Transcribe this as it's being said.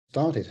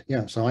started.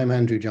 Yeah, so I'm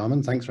Andrew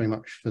Jarman. Thanks very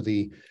much for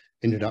the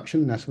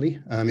introduction, Natalie.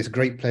 It's a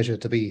great pleasure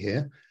to be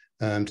here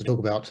to talk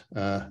about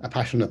a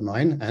passion of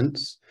mine,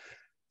 ants.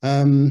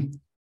 I mean,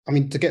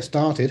 to get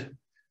started,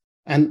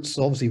 ants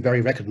are obviously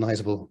very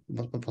recognizable,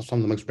 some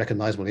of the most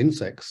recognizable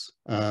insects.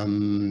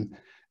 And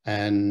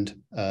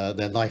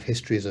their life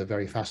histories are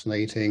very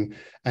fascinating,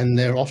 and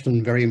they're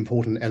often very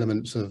important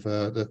elements of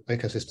the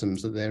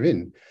ecosystems that they're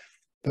in.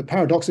 But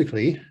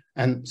paradoxically,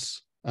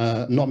 ants,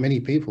 not many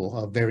people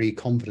are very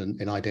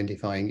confident in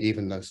identifying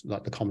even those,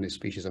 like the commonest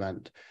species of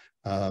ant.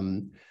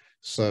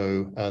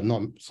 So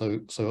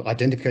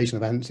identification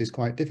of ants is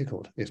quite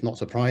difficult. It's not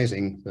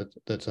surprising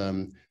that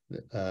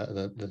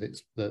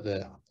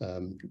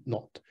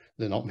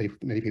not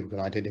many people can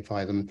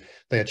identify them.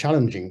 They are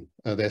challenging.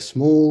 They're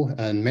small,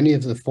 and many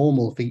of the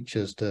formal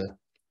features to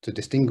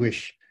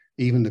distinguish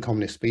even the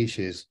commonest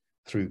species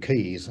through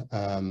keys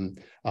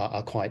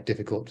are quite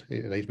difficult.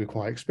 They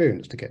require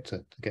experience to get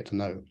to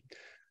know.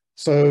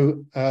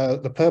 So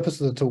the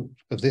purpose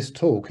of this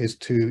talk is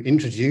to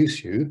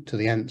introduce you to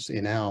the ants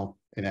in our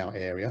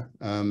area,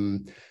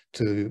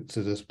 to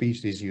the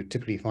species you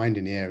typically find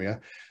in the area,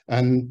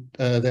 and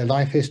their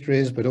life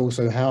histories, but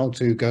also how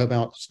to go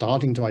about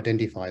starting to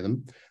identify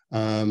them.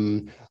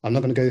 I'm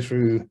not going to go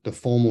through the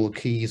formal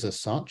keys as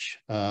such,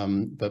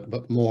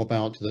 but more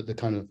about the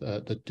kind of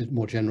the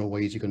more general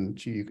ways you can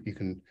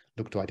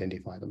look to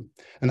identify them,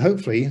 and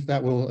hopefully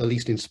that will at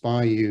least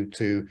inspire you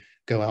to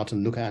go out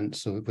and look at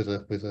ants with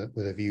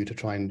a view to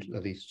try and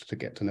at least to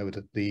get to know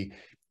the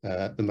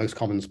most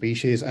common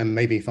species, and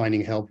maybe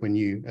finding help when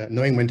you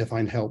knowing when to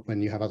find help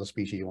when you have other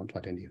species you want to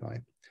identify.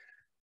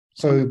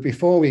 So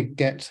before we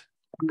get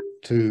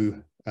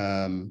to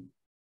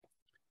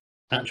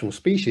actual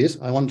species,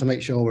 I want to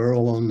make sure we're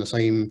all on the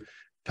same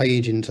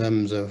page in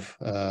terms of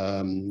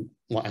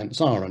what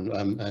ants are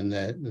and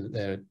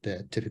their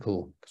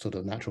typical sort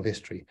of natural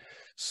history.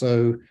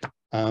 So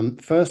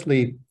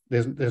firstly,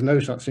 there's no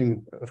such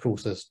thing, of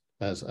course,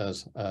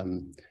 as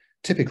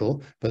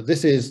typical, but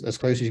this is as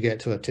close as you get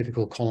to a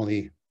typical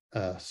colony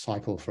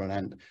cycle for an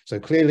ant. So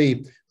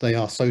clearly they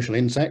are social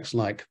insects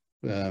like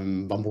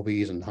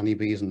bumblebees and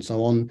honeybees and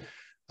so on.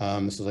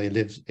 So they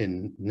live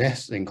in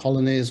nests, in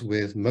colonies,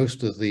 with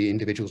most of the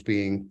individuals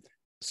being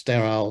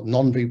sterile,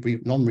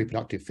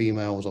 non-reproductive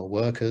females or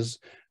workers,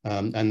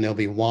 and there'll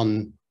be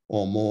one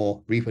or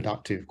more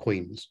reproductive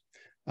queens.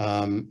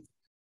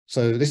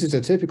 So this is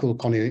a typical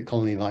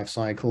colony life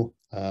cycle.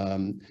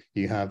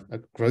 You have a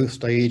growth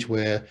stage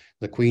where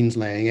the queen's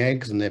laying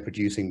eggs and they're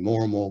producing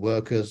more and more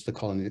workers, the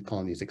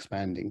colony is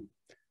expanding.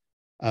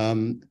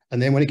 And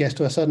then when it gets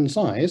to a certain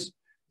size,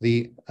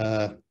 the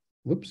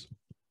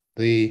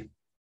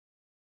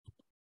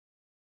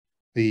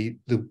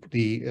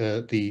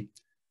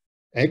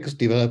eggs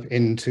develop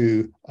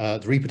into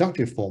the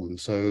reproductive form.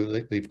 So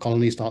the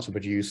colony starts to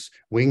produce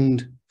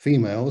winged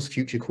females,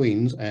 future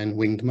queens, and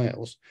winged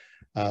males.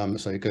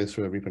 So it goes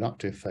through a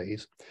reproductive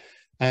phase.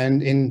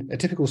 And in a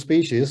typical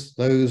species,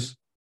 those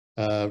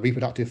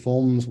reproductive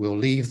forms will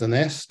leave the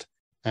nest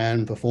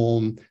and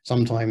perform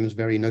sometimes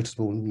very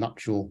noticeable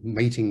nuptial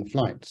mating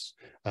flights,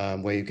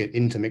 where you get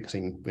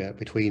intermixing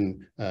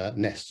between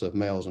nests of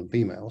males and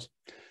females.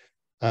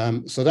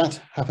 So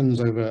that happens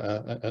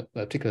over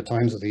particular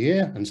times of the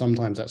year, and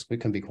sometimes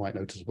it can be quite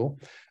noticeable.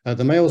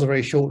 The males are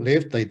very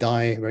short-lived. They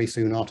die very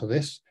soon after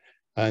this.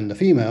 And the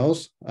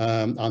females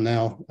are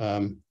now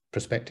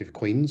prospective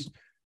queens.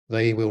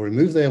 They will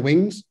remove their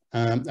wings,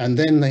 and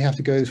then they have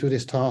to go through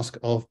this task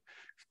of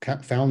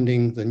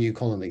founding the new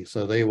colony.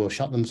 So they will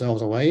shut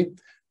themselves away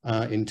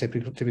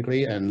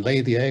typically and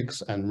lay the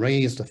eggs and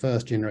raise the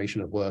first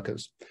generation of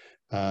workers.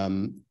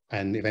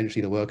 And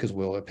eventually the workers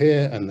will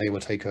appear and they will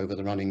take over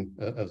the running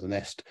of the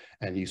nest,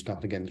 and you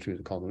start again through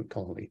the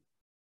colony.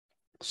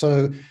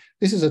 So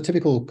this is a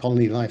typical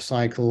colony life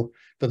cycle,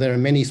 but there are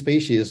many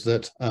species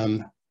that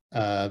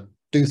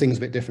do things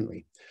a bit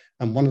differently.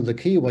 And one of the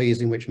key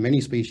ways in which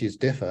many species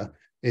differ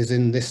is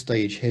in this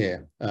stage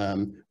here,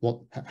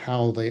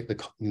 how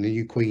the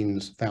new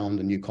queens found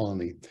a new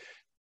colony.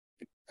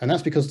 And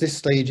that's because this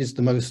stage is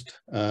the most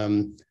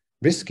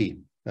risky,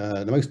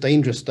 the most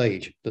dangerous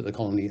stage that the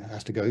colony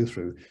has to go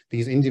through.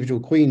 These individual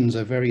queens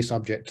are very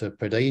subject to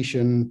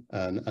predation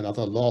and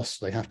other loss.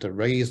 They have to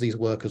raise these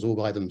workers all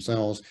by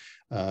themselves,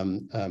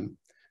 and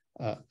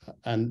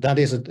that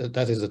is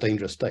a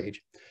dangerous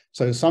stage.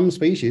 So some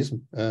species,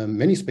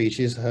 many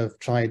species, have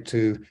tried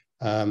to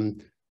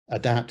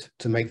adapt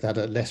to make that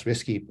a less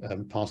risky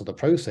part of the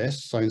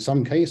process. So in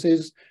some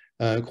cases,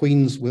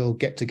 queens will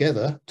get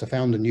together to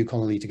found a new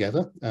colony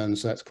together, and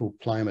so that's called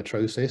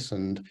plyometrosis,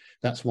 and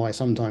that's why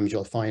sometimes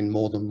you'll find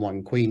more than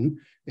one queen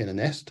in a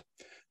nest.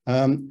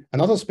 And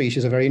other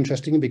species are very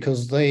interesting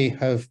because they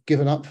have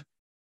given up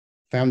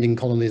founding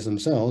colonies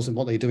themselves, and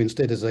what they do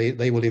instead is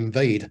they will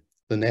invade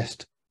the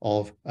nest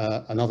of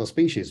another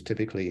species,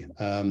 typically.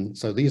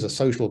 So these are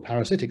social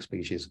parasitic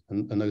species,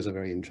 and those are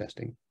very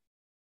interesting.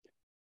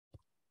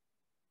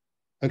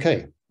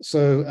 Okay,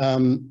 so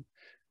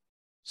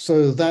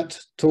so that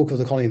talk of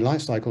the colony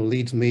life cycle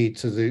leads me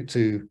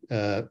to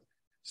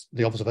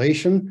the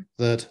observation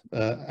that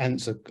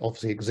ants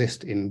obviously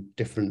exist in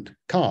different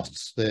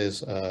castes.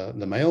 There's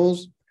the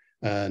males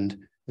and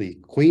the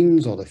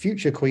queens or the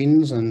future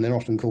queens, and they're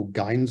often called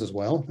gynes as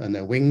well, and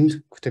they're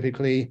winged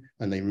typically,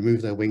 and they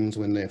remove their wings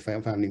when they're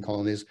founding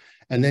colonies.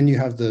 And then you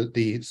have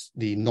the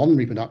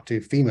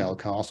non-reproductive female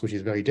caste, which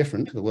is very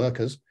different to the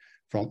workers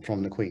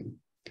from the queen.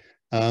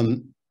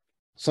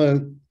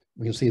 So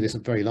we can see this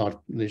very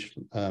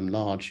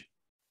large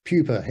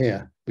pupa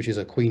here, which is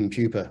a queen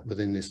pupa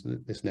within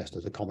this nest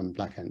as a common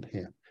black ant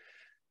here.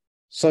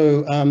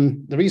 So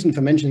the reason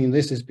for mentioning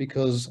this is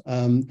because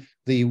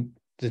the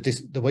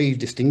way you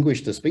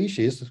distinguish the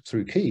species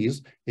through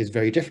keys is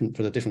very different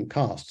for the different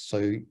castes.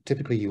 So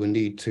typically you will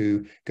need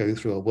to go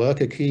through a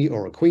worker key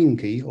or a queen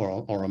key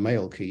or a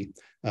male key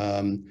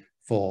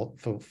for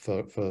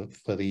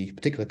the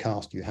particular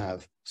caste you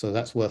have. So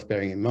that's worth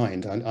bearing in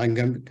mind. I'm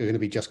going to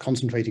be just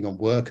concentrating on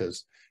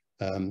workers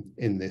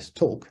in this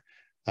talk.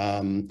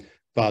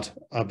 But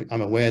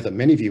I'm aware that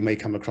many of you may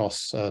come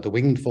across the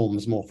winged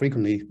forms more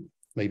frequently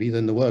maybe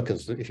than the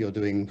workers if you're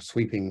doing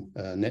sweeping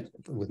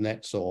with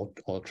nets or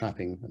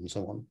trapping and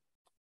so on.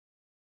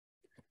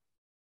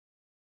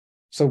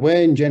 So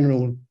where in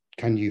general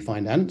can you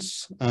find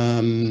ants?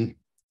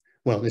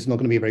 Well, it's not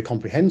going to be very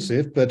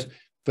comprehensive, but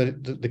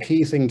the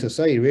key thing to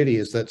say really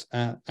is that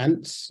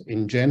ants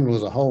in general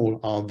as a whole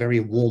are very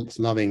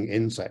warmth-loving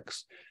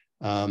insects.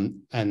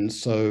 And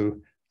so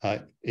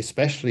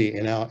especially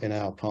in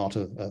our part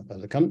of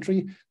the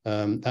country,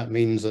 that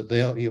means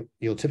that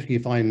you'll typically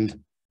find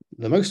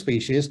the most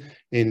species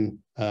in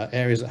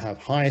areas that have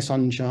high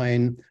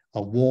sunshine,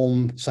 a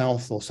warm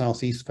south or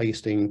southeast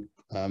facing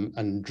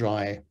and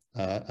dry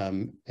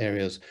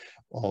areas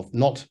of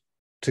not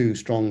too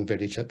strong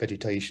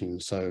vegetation,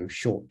 so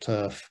short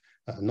turf,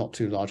 not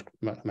too large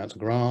amounts of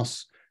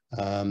grass,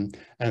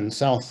 and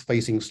south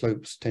facing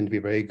slopes tend to be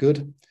very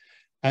good.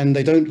 And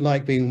they don't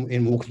like being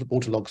in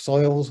waterlogged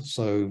soils,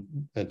 so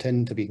they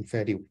tend to be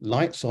fairly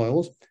light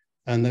soils,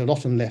 and they're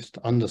often left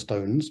under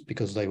stones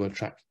because they will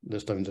the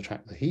stones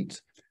attract the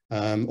heat,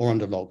 or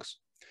under logs.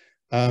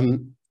 So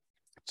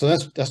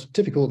that's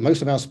typical.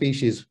 Most of our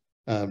species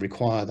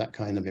require that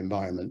kind of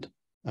environment.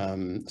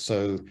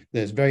 So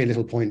there's very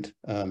little point,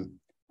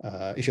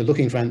 if you're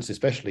looking for ants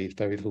especially,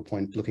 very little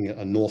point looking at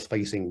a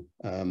north-facing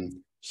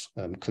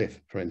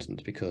cliff, for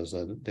instance, because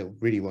there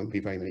really won't be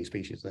very many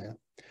species there.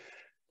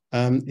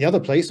 The other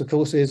place, of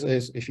course, is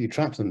if you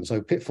trap them.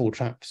 So pitfall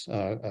traps,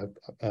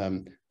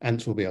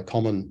 ants will be a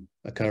common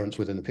occurrence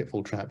within the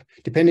pitfall trap,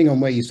 depending on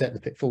where you set the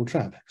pitfall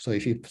trap. So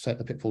if you set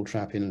the pitfall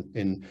trap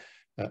in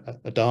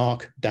a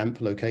dark,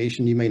 damp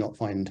location, you may not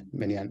find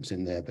many ants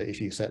in there. But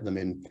if you set them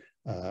in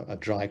a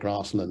dry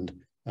grassland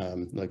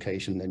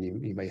location, then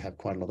you may have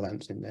quite a lot of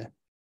ants in there.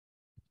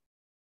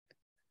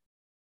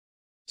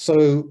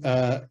 So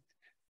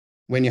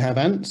when you have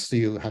ants,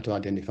 you have to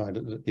identify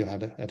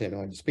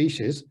the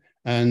species.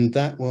 And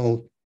that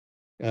will,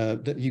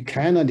 you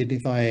can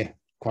identify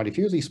quite a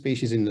few of these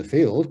species in the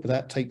field, but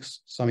that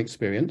takes some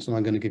experience. And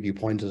I'm going to give you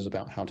pointers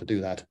about how to do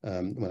that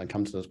when I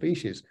come to the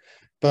species.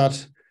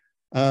 But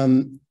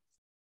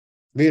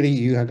really,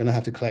 you are going to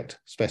have to collect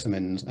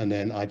specimens and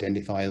then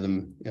identify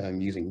them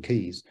using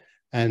keys.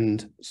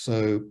 And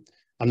so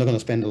I'm not going to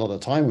spend a lot of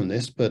time on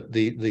this, but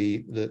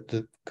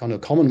the kind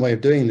of common way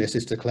of doing this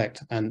is to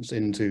collect ants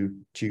into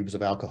tubes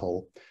of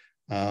alcohol.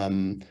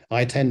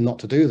 I tend not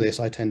to do this.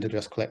 I tend to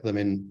just collect them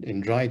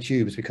in dry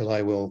tubes because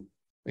I will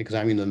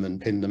examine them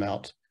and pin them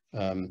out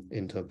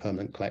into a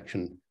permanent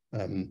collection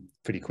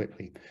pretty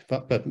quickly.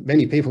 But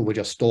many people will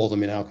just store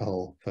them in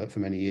alcohol for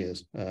many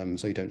years,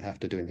 so you don't have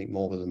to do anything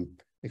more with them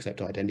except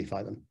to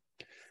identify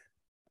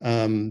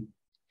them.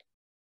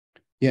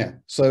 Yeah,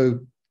 so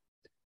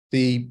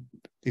the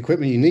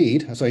equipment you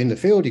need, so in the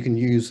field you can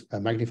use a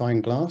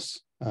magnifying glass,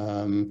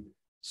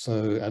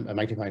 so a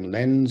magnifying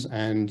lens,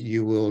 and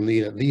you will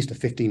need at least a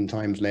 15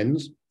 times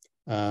lens,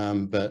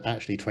 but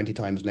actually 20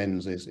 times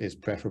lens is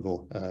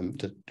preferable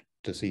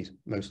to see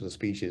most of the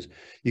species.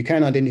 You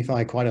can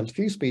identify quite a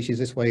few species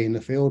this way in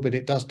the field, but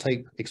it does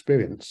take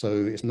experience, so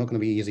it's not going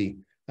to be easy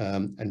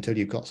until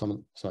you've got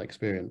some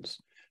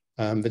experience.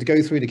 But to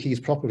go through the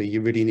keys properly,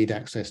 you really need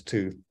access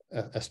to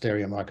a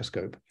stereo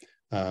microscope.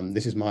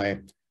 This is my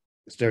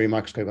stereo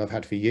microscope I've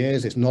had for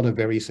years. It's not a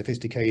very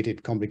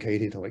sophisticated,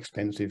 complicated or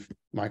expensive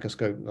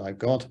microscope that I've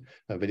got,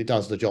 but it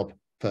does the job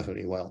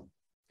perfectly well.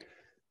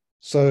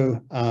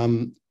 So,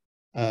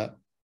 so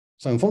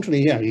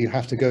unfortunately, yeah, you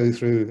have to go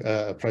through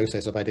a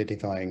process of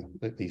identifying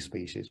these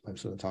species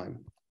most of the time.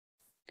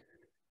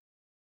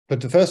 But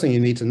the first thing you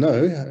need to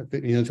know,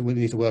 you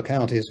need to work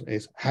out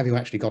is have you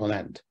actually got an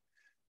ant?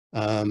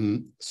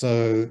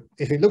 So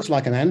if it looks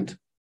like an ant,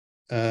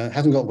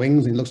 hasn't got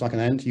wings, and it looks like an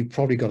ant, you've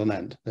probably got an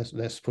ant.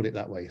 Let's put it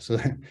that way. So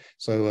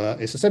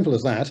it's as simple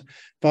as that.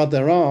 But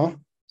there are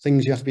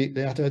things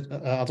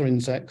other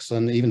insects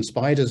and even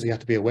spiders you have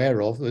to be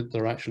aware of that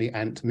they're actually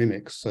ant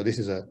mimics. So this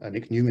is an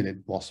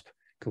ichneumon wasp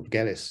called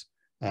Gellis,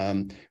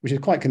 which is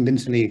quite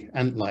convincingly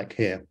ant-like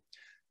here.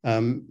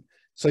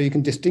 So you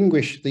can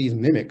distinguish these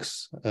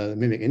mimics,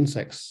 mimic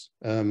insects,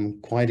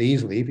 quite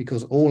easily,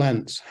 because all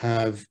ants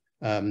have,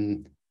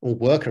 all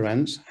worker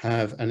ants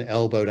have an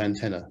elbowed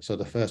antenna. So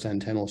the first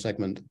antennal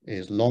segment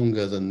is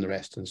longer than the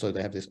rest, and so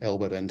they have this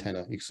elbowed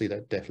antenna. You can see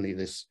that definitely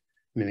this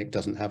mimic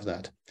doesn't have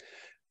that.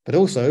 But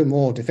also,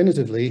 more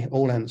definitively,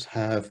 all ants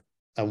have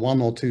a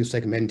 1 or 2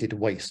 segmented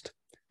waist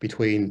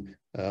between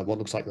what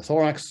looks like the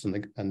thorax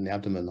and the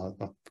abdomen.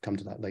 I'll come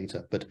to that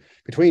later. But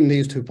between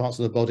these 2 parts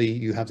of the body,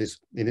 you have this,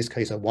 in this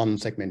case, a 1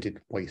 segmented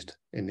waist,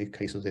 in the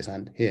case of this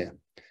ant here.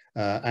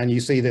 And you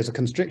see there's a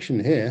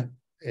constriction here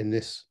in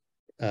this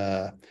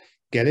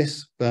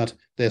Geddes, but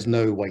there's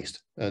no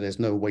waist. There's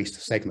no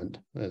waist segment.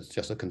 There's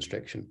just a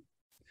constriction.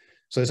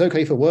 So it's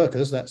okay for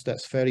workers.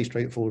 That's fairly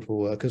straightforward for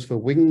workers. For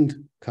winged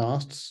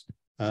casts,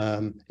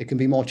 it can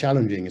be more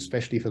challenging,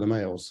 especially for the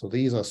males. So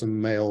these are some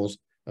males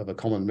of a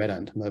common red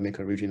ant, Myrmica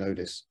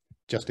ruginodis,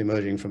 just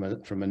emerging from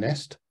a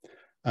nest.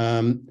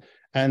 And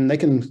they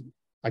can,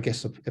 I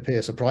guess,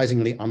 appear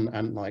surprisingly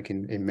un-ant-like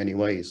in many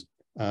ways.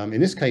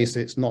 In this case,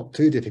 it's not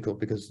too difficult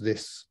because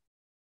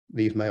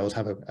these males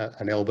have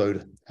an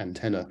elbowed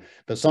antenna,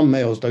 but some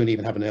males don't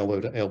even have an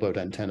elbowed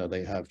antenna.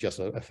 They have just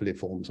a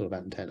filiform sort of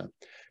antenna.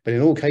 But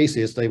in all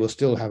cases, they will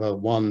still have a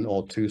 1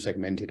 or 2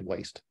 segmented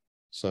waist.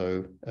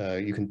 So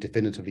you can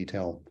definitively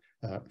tell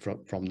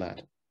from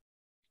that.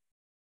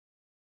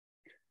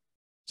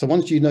 So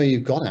once you know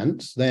you've got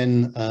ants,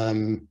 then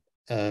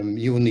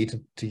you will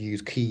need to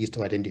use keys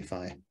to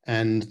identify.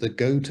 And the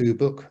go-to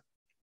book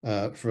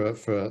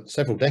for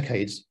several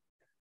decades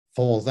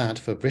for that,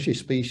 for British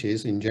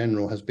species in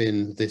general, has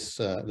been this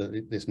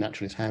this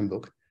Naturalist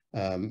Handbook,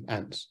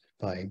 Ants,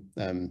 by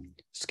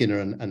Skinner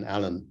and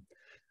Allen.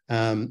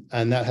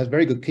 And that has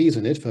very good keys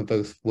in it for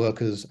both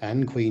workers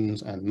and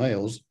queens and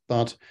males,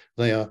 but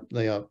they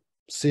are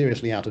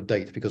seriously out of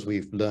date because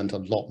we've learned a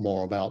lot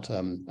more about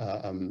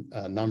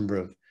a number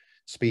of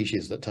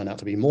species that turn out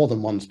to be more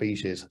than 1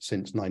 species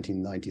since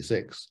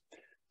 1996.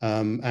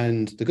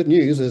 And the good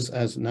news,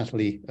 as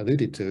Natalie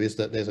alluded to, is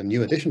that there's a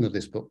new edition of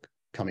this book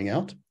coming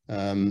out,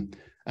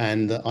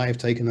 and I've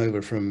taken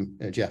over from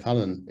Jeff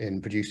Allen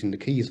in producing the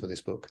keys for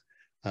this book.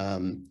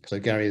 So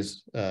Gary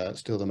is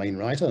still the main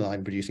writer, and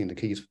I'm producing the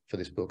keys for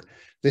this book.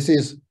 This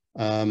is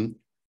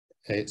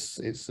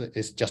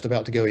it's just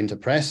about to go into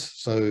press,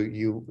 so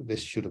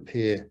this should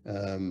appear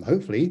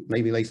hopefully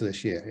maybe later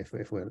this year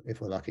if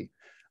we're lucky.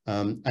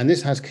 And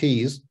this has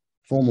keys,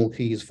 formal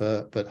keys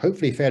but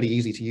hopefully fairly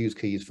easy to use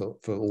keys for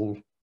all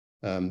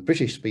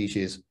British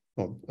species,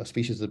 or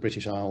species of the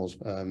British Isles,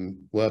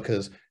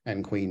 workers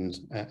and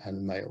queens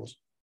and males.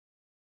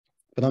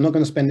 But I'm not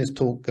going to spend this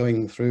talk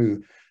going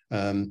through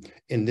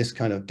in this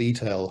kind of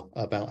detail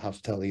about how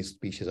to tell these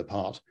species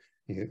apart.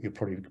 You'll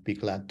probably be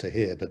glad to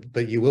hear,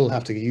 but you will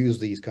have to use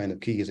these kind of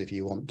keys if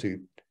you want to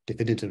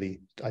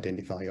definitively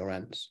identify your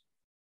ants.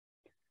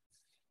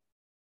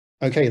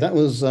 Okay, that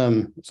was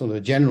sort of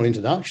a general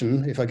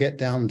introduction. If I get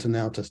down to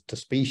now to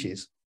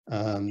species,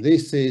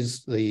 this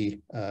is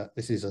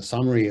a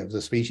summary of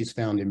the species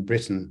found in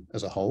Britain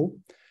as a whole.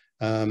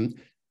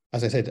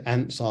 As I said,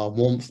 ants are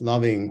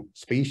warmth-loving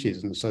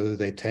species, and so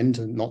they tend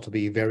to not to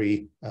be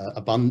very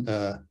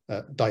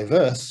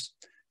diverse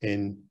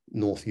in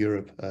North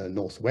Europe,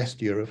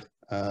 Northwest Europe,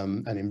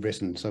 and in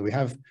Britain. So we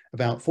have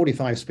about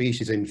 45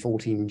 species in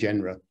 14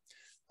 genera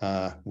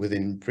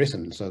within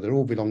Britain. So they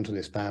all belong to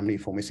this family,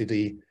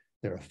 Formicidae.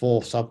 There are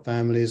 4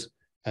 subfamilies,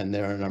 and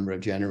there are a number of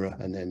genera,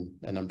 and then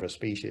a number of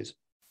species.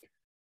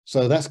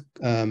 So that's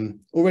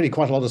already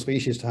quite a lot of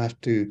species to have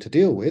to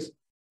deal with.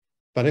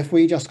 But if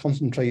we just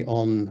concentrate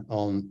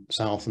on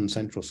South and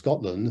Central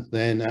Scotland,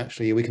 then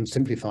actually we can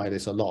simplify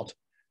this a lot.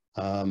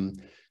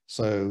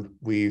 So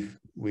we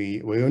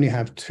only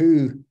have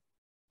 2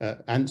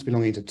 ants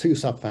belonging to 2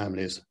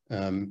 subfamilies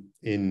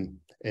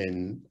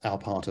in our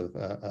part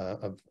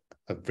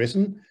of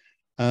Britain,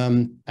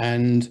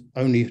 and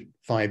only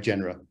 5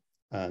 genera.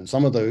 And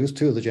some of those,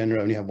 2 of the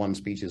genera, only have 1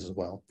 species as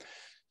well.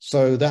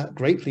 So that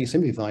greatly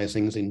simplifies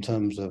things in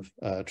terms of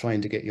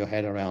trying to get your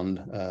head around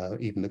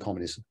even the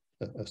commonest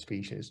of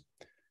species.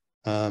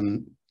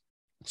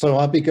 So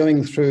I'll be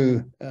going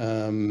through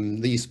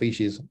these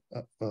species,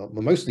 well,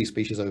 most of these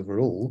species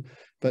overall,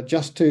 but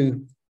just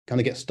to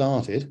kind of get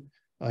started,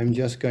 I'm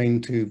just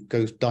going to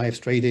dive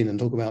straight in and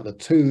talk about the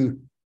 2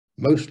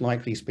 most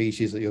likely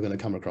species that you're going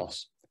to come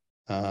across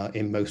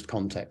in most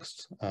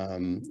contexts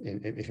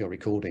if you're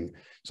recording.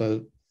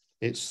 So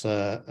it's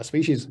a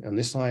species on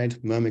this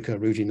side, Myrmica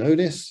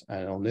ruginodis,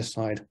 and on this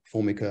side,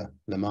 Formica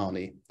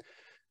lehmanni.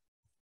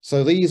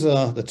 So these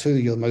are the 2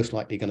 you're most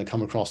likely going to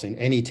come across in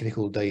any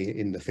typical day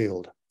in the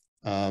field,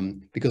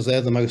 because they're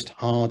the most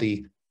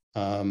hardy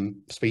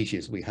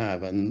species we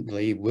have, and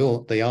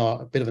they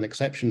are a bit of an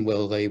exception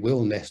where they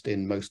will nest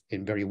in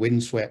very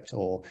windswept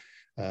or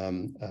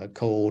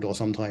cold or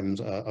sometimes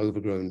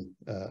overgrown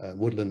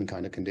woodland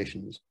kind of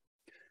conditions.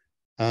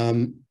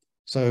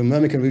 So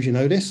Myrmica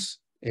ruginodis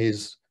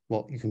is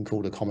what you can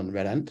call the common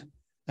red ant,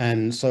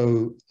 and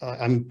so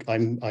I'm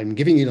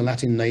giving you the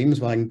Latin names,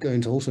 but I'm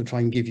going to also try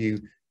and give you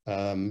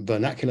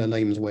vernacular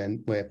names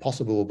where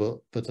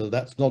possible, but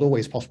that's not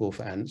always possible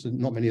for ants.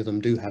 Not many of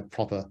them do have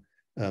proper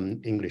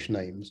English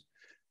names.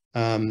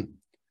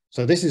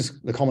 So this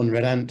is the common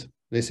red ant.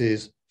 This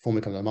is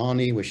Formica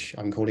lamani, which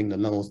I'm calling the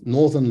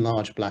northern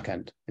large black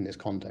ant in this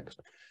context.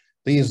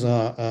 These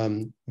are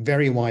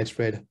very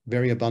widespread,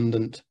 very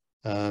abundant.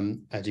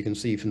 As you can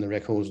see from the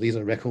records, these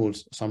are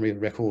records, summary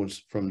of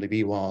records from the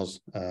BWARS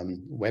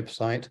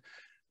website.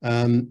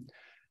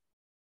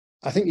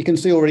 I think you can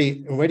see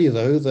already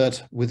though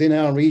that within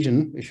our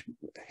region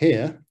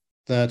here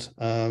that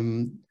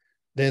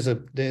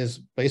there's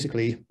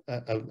basically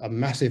a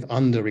massive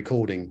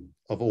under-recording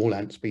of all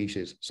ant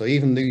species. So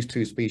even these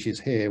two species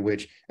here,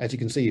 which, as you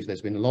can see,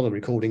 there's been a lot of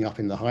recording up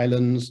in the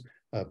highlands,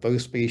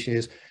 both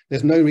species.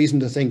 There's no reason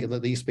to think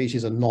that these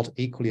species are not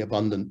equally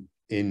abundant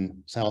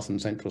in South and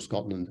Central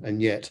Scotland,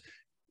 and yet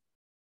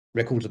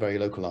records are very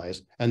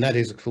localized. And that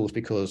is, of course,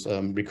 because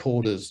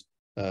recorders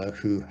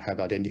who have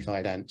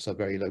identified ants are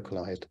very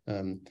localized.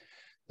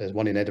 There's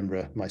one in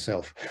Edinburgh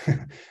myself,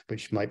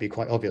 which might be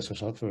quite obvious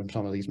from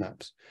some of these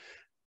maps.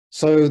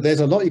 So there's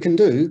a lot you can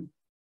do,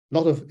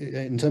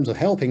 in terms of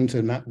helping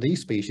to map these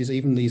species,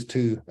 even these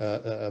two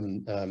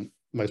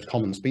most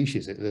common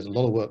species. There's a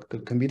lot of work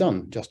that can be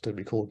done just to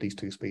record these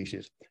two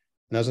species.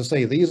 And as I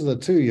say, these are the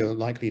two you're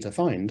likely to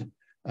find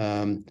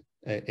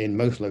in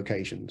most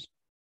locations.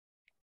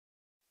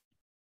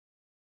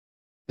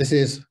 This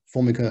is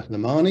Formica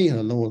lamani,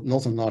 a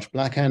northern large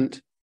black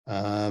ant,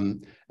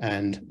 and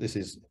this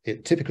is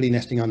it typically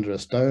nesting under a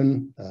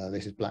stone.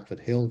 This is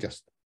Blackford Hill,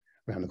 just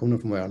around the corner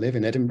from where I live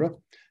in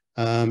Edinburgh.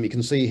 You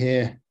can see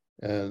here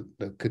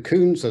the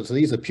cocoons. So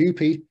these are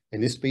pupae. In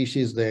this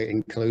species, they're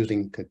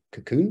enclosing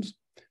cocoons.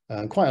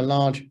 Quite a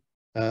large,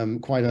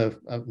 quite a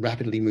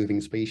rapidly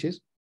moving species.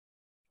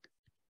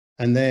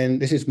 And then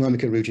this is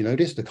Myrmica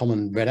ruginodis, the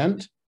common red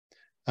ant.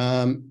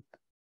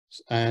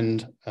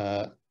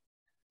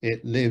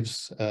 It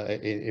lives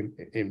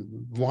in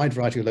wide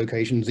variety of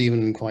locations,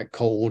 even in quite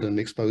cold and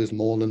exposed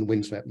moorland,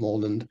 windswept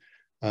moorland.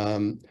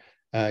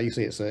 You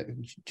see it's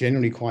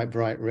generally quite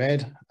bright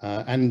red.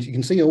 And you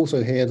can see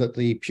also here that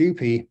the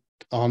pupae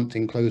aren't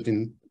enclosed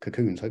in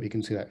cocoons. Hope you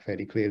can see that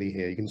fairly clearly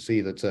here. You can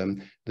see that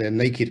they're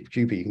naked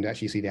pupae. You can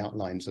actually see the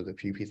outlines of the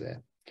pupae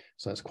there.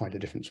 So that's quite a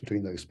difference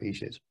between those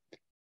species.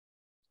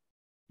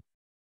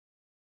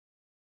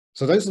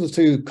 So those are the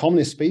two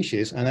commonest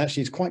species, and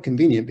actually it's quite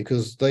convenient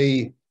because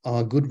they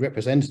are good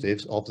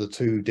representatives of the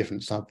two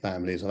different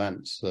subfamilies of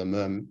ants, the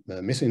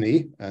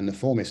Myrmicinae and the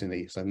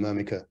Formicinae. So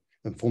Myrmica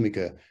and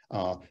Formica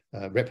are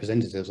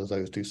representatives of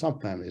those two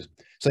subfamilies.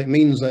 So it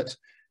means that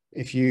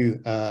if you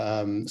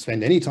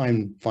spend any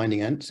time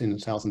finding ants in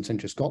South and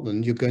Central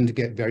Scotland, you're going to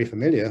get very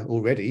familiar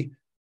already,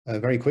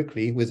 very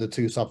quickly, with the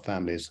two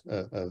subfamilies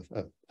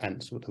of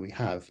ants that we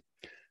have.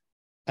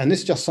 And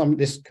this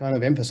kind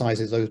of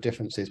emphasizes those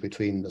differences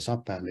between the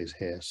subfamilies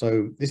here.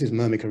 So this is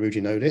Myrmica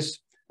ruginodis,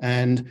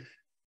 and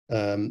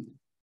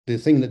the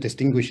thing that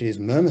distinguishes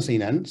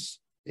myrmicine ants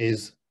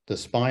is the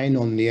spine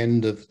on the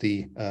end of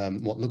the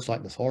what looks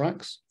like the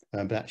thorax,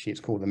 but actually it's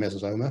called the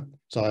mesosoma.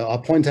 So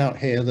I'll point out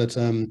here that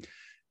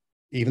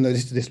even though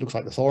this looks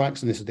like the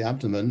thorax and this is the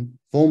abdomen,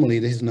 formally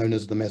this is known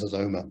as the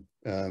mesosoma.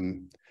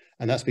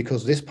 And that's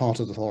because this part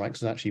of the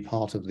thorax is actually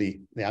part of the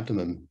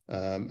abdomen.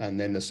 And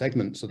then the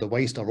segments of the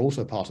waist are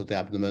also part of the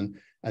abdomen.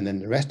 And then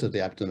the rest of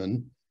the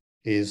abdomen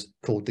is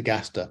called the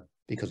gaster,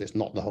 because it's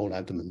not the whole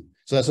abdomen.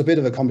 So that's a bit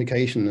of a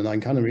complication, and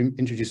I'm kind of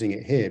introducing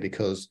it here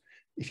because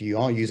if you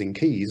are using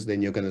keys,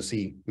 then you're going to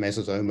see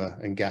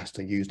mesosoma and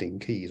gaster used in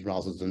keys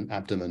rather than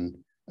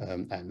abdomen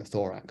and the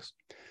thorax.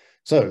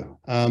 So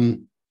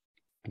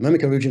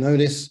Myrmica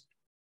ruginodis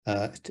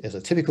is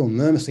a typical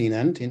myrmicine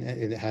ant.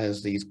 It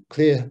has these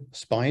clear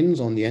spines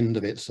on the end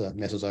of its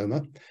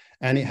mesosoma,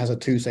 and it has a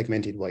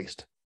two-segmented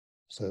waist.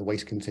 So the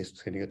waist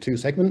consists of two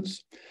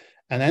segments,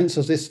 and ants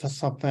of this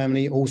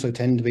subfamily also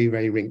tend to be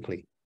very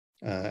wrinkly,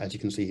 as you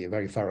can see here,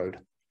 very furrowed.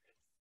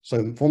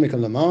 So Formica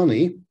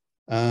lamani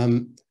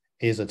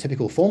is a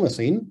typical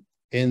formicine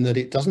in that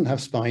it doesn't have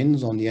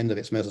spines on the end of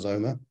its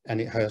mesosoma, and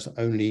it has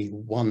only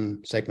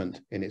one segment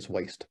in its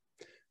waist.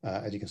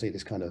 As you can see,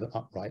 this kind of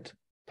upright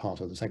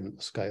part of the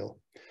segment scale.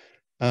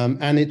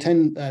 And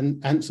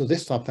ants of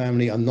this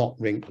subfamily are not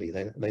wrinkly.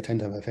 They tend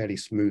to have a fairly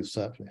smooth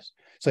surface.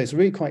 So it's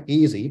really quite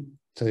easy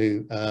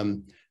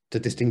to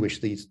distinguish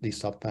these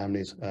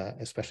subfamilies,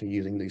 especially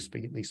using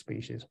these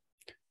species.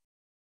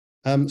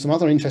 Some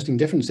other interesting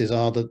differences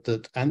are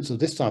that ants of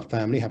this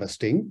subfamily have a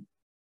sting.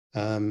 I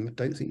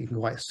don't think you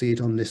can quite see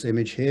it on this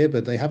image here,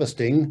 but they have a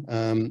sting.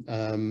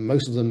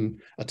 Most of them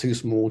are too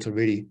small to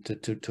really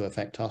to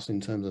affect us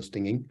in terms of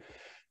stinging.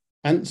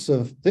 Ants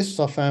of this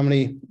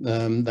subfamily,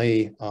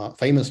 they are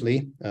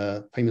famously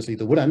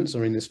the wood ants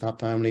are in this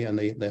subfamily, and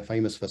they're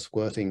famous for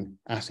squirting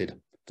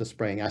acid,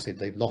 spraying acid.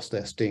 They've lost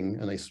their sting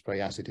and they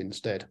spray acid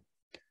instead.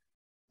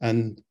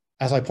 And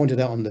as I pointed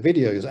out on the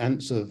videos,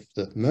 ants of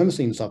the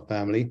myrmicine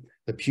subfamily,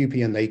 the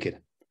pupae are naked.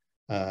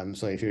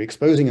 So if you're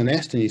exposing a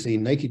nest and you see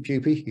naked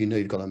pupae, you know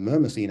you've got a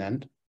myrmicine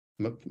ant,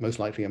 most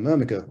likely a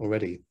myrmica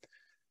already.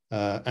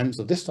 Ants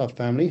of this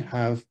subfamily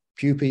have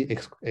pupae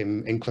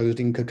enclosed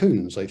in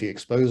cocoons. So if you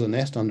expose a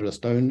nest under a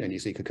stone and you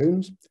see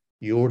cocoons,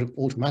 you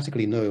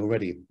automatically know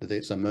already that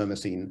it's a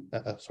myrmecine,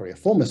 a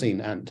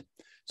formicine ant.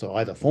 So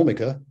either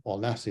Formica or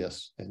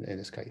Lasius in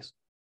this case.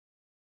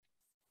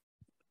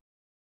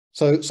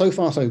 So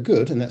far so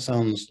good, and that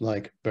sounds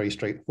like very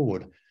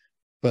straightforward.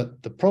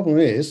 But the problem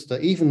is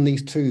that even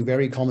these two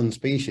very common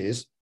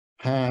species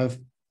have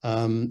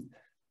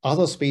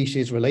other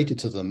species related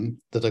to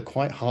them that are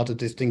quite hard to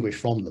distinguish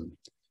from them.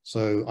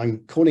 So I'm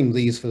calling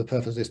these, for the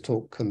purpose of this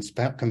talk,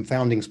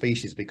 confounding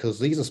species, because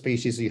these are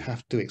species you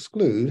have to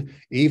exclude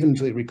even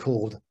to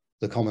record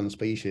the common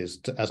species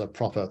as a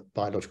proper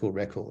biological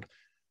record.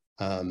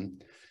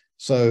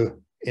 So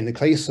in the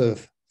case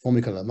of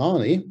Formica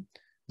lamani,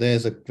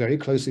 there's a very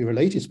closely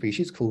related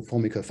species called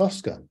Formica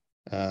fusca.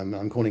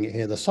 I'm calling it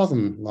here the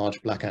southern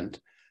large black ant,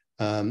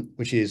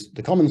 which is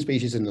the common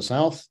species in the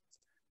south.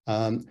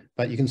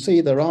 But you can see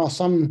there are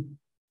some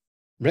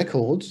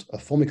records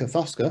of Formica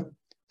fusca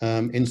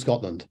in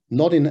Scotland,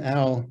 not in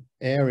our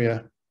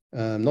area,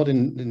 not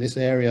in this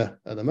area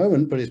at the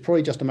moment, but it's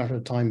probably just a matter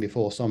of time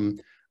before some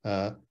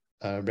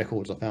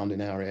records are found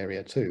in our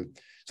area too.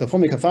 So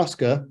Formica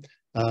fusca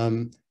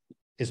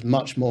is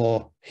much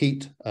more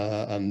heat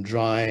and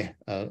dry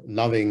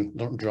loving,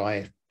 not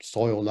dry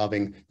soil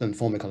loving than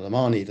Formica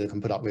lamani that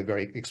can put up with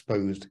very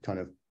exposed kind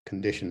of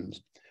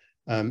conditions.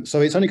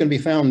 So it's only going to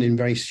be found in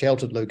very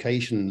sheltered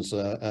locations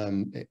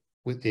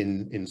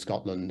in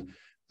Scotland.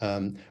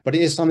 But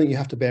it is something you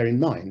have to bear in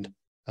mind.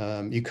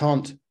 You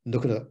can't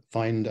look at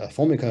find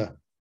a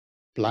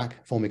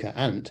black Formica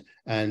ant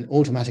and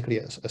automatically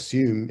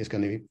assume it's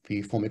going to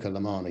be Formica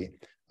lamani.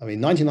 I mean,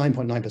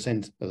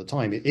 99.9% of the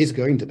time it is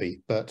going to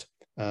be, but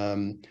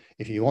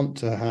if you want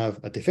to have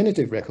a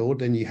definitive record,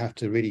 then you have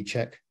to really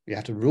check, you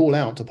have to rule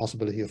out the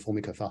possibility of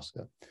Formica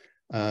fusca.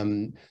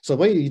 So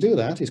the way you do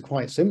that is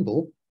quite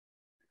simple.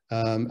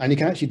 And you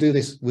can actually do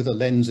this with a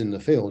lens in the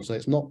field, so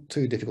it's not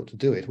too difficult to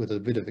do it with a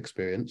bit of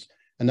experience.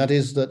 And that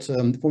is that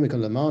Formica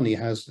lamani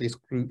has this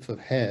group of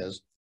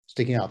hairs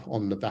sticking up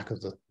on the back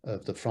of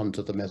the front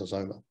of the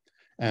mesosoma.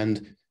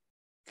 And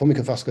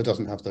Formica fusca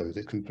doesn't have those,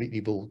 it's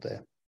completely bald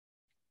there.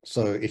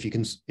 So if you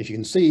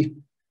can see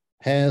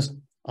hairs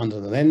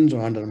under the lens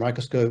or under the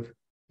microscope,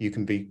 you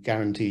can be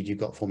guaranteed you've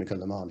got Formica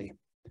lamani.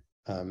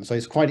 So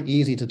it's quite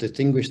easy to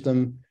distinguish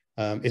them.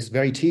 It's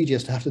very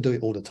tedious to have to do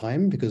it all the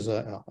time, because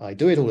I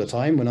do it all the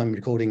time when I'm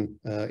recording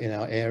in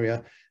our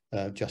area,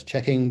 just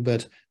checking,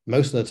 but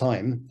most of the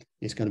time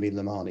it's going to be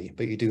lamani,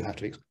 but you do have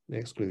to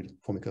exclude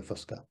Formica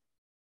fusca.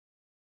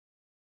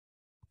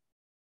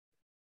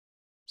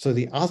 So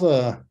the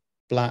other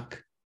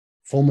black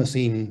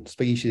formicine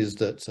species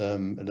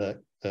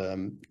that,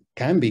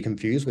 can be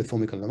confused with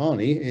Formica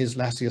lamani is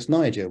Lasius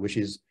niger, which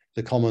is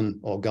the common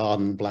or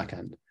garden black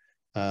ant.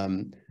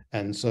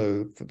 And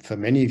so for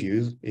many of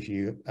you, if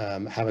you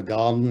have a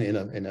garden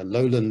in a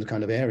lowland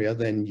kind of area,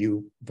 then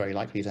you're very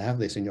likely to have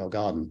this in your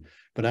garden.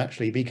 But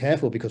actually be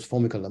careful, because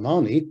Formica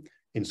lamani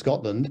in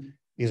Scotland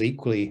is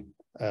equally,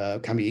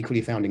 can be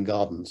equally found in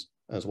gardens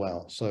as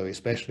well. So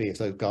especially if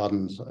those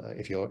gardens,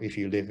 if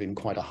you live in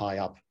quite a high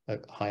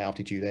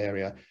altitude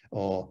area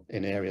or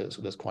in an area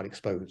that's quite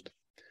exposed.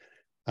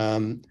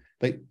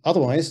 But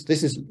otherwise,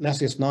 this is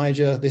Lasius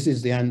niger. This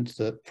is the ant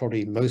that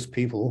probably most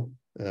people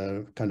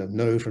kind of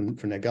know from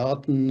their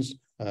gardens.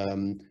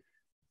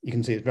 You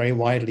can see it's very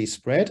widely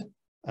spread,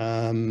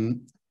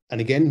 and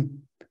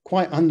again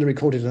quite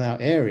under-recorded in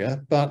our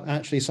area, but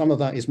actually some of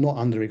that is not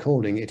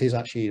under-recording. It is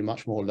actually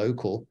much more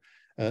local.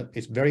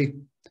 It's very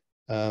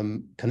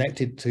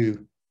connected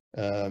to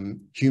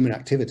human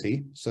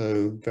activity,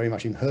 so very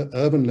much in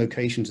urban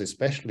locations,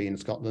 especially in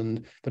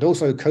Scotland, but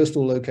also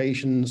coastal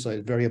locations. So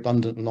it's very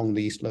abundant along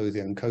the East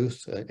Lothian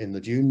coast, in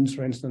the dunes,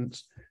 for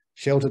instance,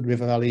 sheltered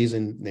river valleys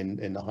in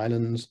the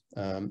highlands,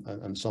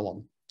 and so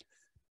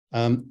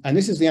on. And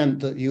this is the ant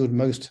that you would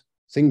most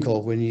think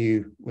of when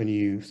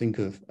you think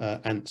of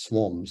ant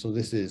swarms. So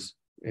this is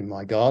in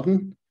my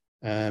garden,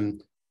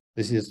 and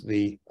this is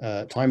the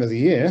time of the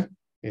year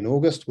in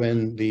August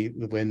when the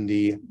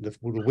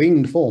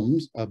winged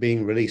forms are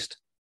being released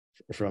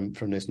from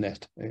this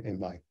nest in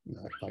my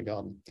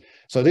garden.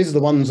 So these are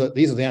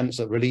the ants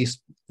that release.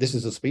 This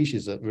is the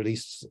species that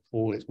release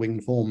all its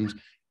winged forms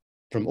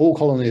from all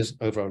colonies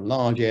over a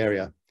large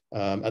area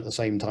at the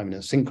same time in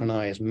a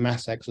synchronized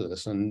mass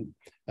exodus. And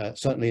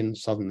certainly in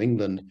southern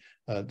England,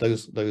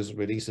 those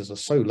releases are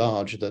so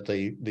large that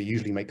they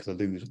usually make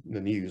the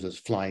news as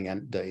Flying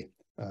Ant Day.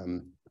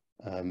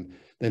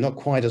 They're not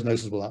quite as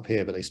noticeable up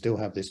here, but they still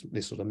have this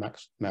sort of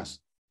mass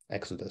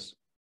exodus.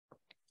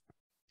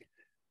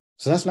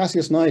 So that's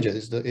Lasius niger.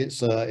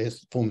 It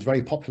forms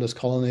very populous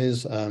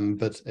colonies,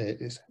 but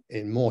it's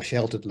in more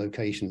sheltered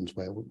locations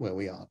where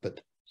we are,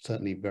 but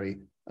certainly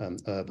very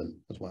urban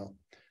as well.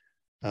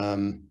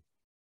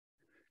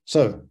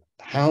 So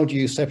how do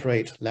you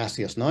separate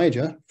Lasius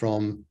niger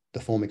from the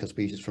Formica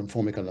species, from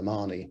Formica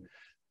lamani?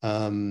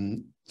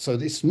 So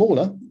it's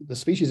smaller, the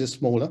species is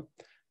smaller.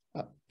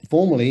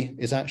 Formally,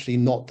 it's actually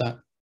not that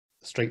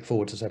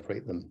straightforward to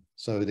separate them.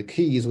 So the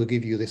keys will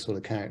give you this sort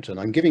of character. And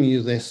I'm giving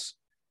you this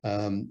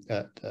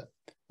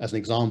as an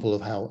example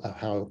of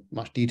how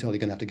much detail you're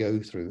going to have to go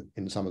through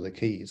in some of the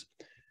keys.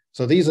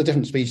 So these are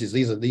different species.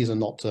 These are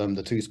not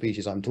the two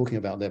species I'm talking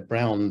about. They're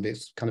brown.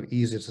 It's kind of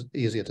easier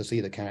to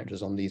see the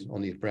characters on these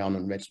brown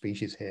and red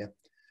species here.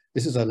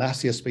 This is a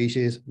Lasius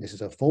species. This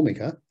is a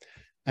Formica,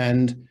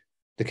 and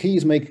the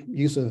keys make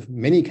use of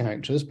many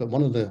characters, but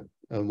one of the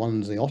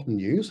ones they often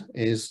use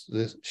is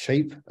the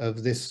shape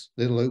of this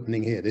little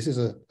opening here. This is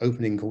an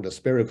opening called a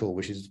spiracle,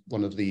 which is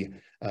one of the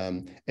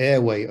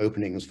airway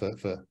openings for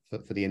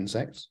the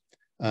insects.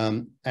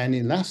 And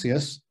in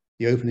Lasius,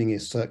 the opening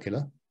is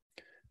circular.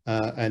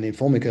 And in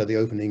Formica, the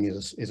opening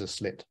is a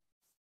slit.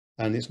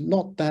 And it's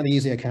not that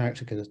easy a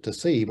character to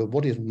see, but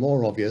what is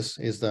more obvious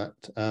is that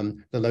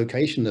the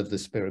location of the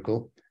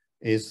spiracle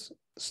is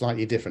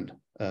slightly different.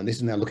 This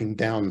is now looking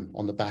down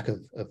on the back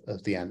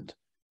of the ant.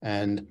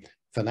 And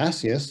for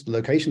Lasius, the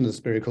location of the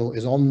spiracle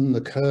is on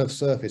the curved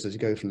surface as you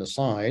go from the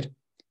side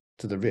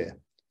to the rear.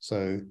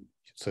 So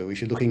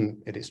if you're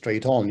looking at it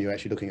straight on, you're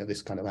actually looking at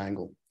this kind of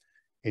angle.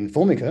 In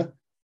Formica,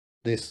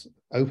 this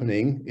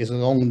opening is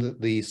along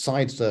the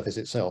side surface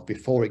itself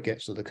before it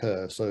gets to the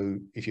curve. So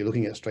if you're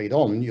looking at straight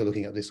on, you're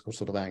looking at this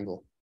sort of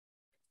angle.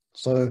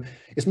 So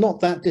it's not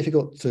that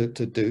difficult to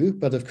do,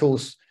 but of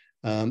course,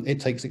 it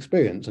takes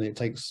experience, and it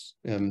takes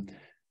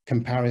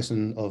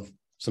comparison of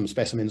some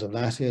specimens of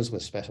Lasius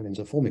with specimens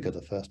of Formica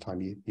the first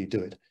time you do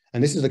it.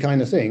 And this is the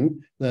kind of thing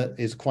that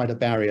is quite a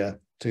barrier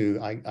to,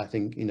 I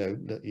think,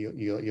 that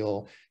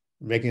your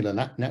regular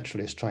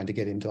naturalist trying to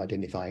get into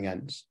identifying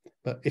ants.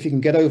 But if you can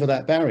get over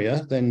that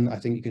barrier, then I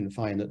think you can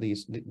find that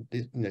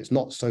it's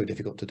not so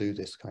difficult to do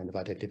this kind of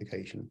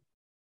identification.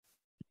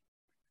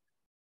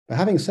 But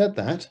having said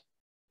that,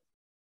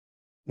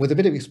 with a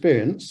bit of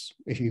experience,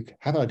 if you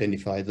have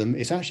identified them,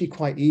 it's actually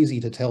quite easy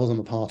to tell them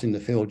apart in the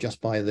field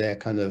just by their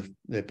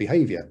their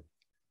behavior.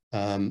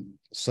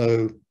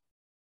 So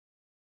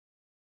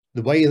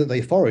the way that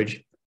they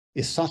forage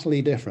is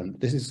subtly different.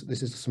 This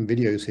is some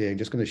videos here. I'm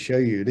just going to show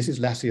you. This is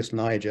Lasius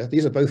niger.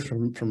 These are both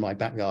from my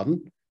back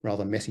garden,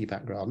 rather messy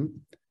back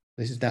garden.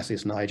 This is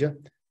Lasius niger,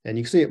 and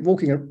you can see it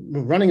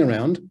running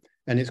around,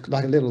 and it's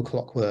like a little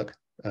clockwork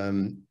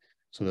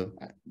sort of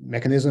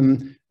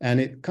mechanism, and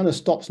it kind of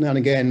stops now and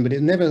again, but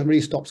it never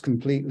really stops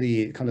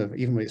completely. It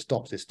even when it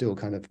stops, it's still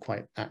kind of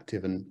quite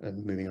active and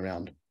moving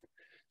around.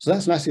 So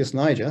that's Lasius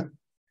niger,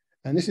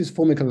 and this is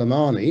Formica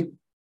lamani,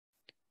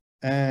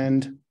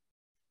 and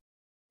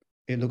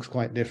it looks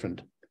quite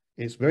different.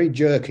 It's very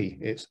jerky.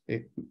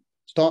 It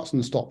starts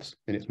and stops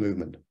in its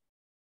movement.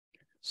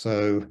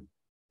 So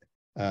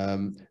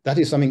that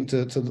is something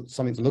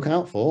to look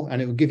out for,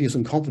 and it will give you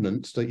some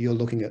confidence that you're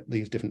looking at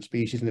these different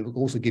species, and it will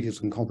also give you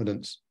some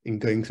confidence in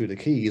going through the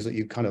keys that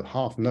you kind of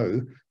half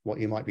know what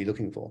you might be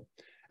looking for.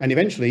 And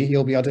eventually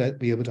you'll be able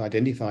to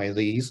identify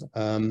these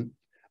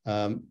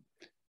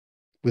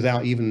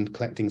without even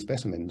collecting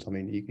specimens. I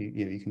mean,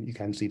 you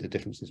can see the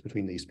differences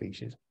between these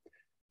species.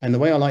 And the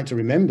way I like to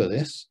remember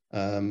this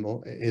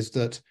is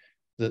that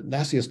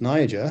Lasius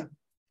niger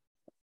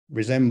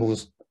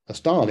resembles a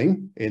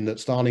starling, in that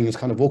starlings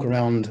kind of walk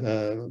around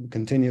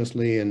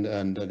continuously and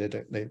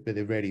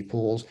they rarely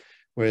pause,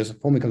 whereas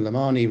Formica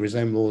lamani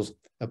resembles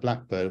a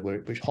blackbird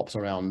which hops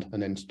around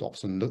and then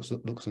stops and looks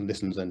and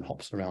listens and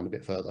hops around a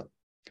bit further.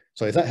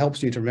 So if that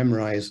helps you to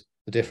memorize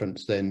the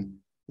difference, then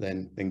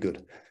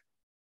good.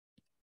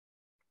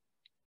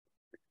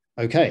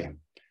 Okay,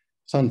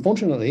 so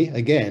unfortunately,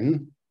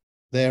 again,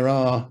 there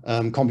are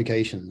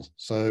complications.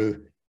 So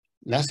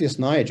Lasius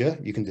niger,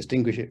 you can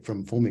distinguish it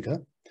from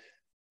Formica,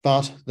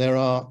 but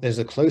there's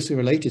a closely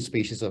related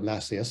species of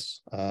Lasius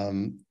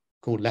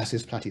called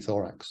Lasius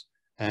platythorax.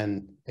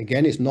 And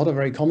again, it's not a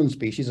very common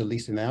species, at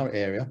least in our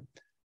area,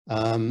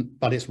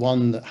 but it's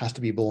one that has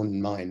to be borne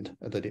in mind,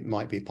 that it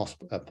might be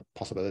a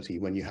possibility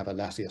when you have a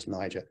Lasius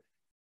niger.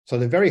 So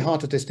they're very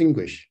hard to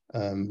distinguish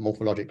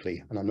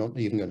morphologically, and I'm not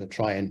even going to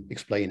try and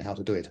explain how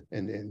to do it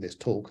in this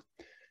talk.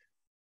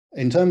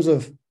 In terms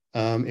of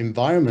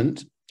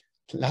environment,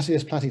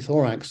 Lasius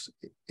platythorax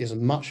is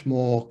much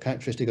more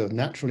characteristic of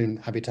natural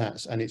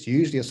habitats, and it's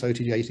usually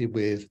associated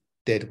with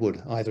dead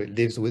wood. Either it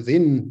lives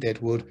within dead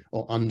wood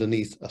or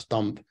underneath a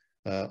stump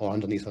or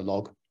underneath a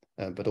log,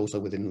 but also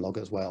within a log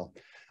as well.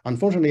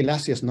 Unfortunately,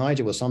 Lasius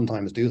niger will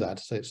sometimes do that,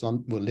 so it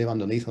will live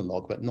underneath a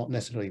log, but not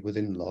necessarily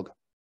within the log.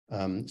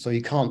 So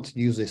you can't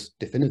use this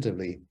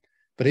definitively.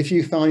 But if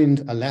you find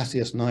a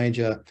Lasius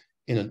niger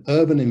in an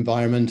urban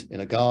environment,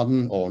 in a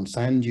garden or on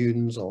sand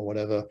dunes or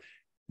whatever,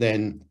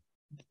 then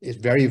it's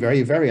very,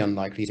 very, very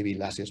unlikely to be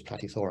Lasius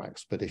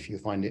platythorax. But if you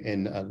find it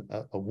in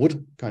a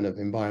wood kind of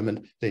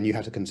environment, then you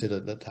have to consider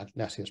that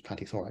Lasius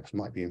platythorax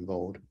might be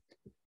involved.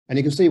 And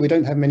you can see we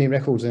don't have many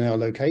records in our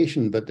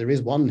location, but there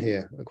is one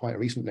here, quite a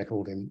recent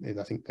record in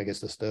I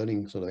guess the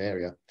Stirling sort of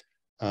area.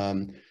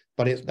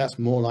 But that's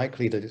more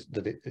likely that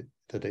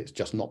it's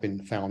just not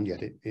been found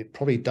yet. It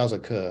probably does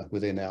occur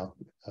within our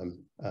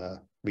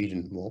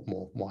region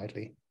more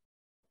widely.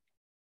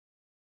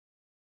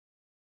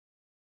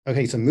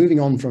 Okay, so moving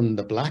on from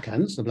the black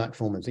ants, the black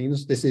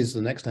formazines, this is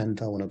the next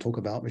ant I want to talk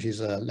about, which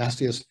is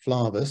Lasius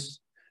flavus.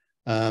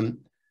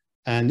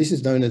 And this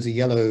is known as the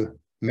yellow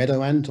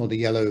meadow ant or the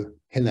yellow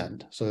hill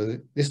ant. So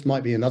this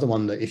might be another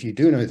one that if you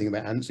do know anything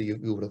about ants, you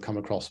would have come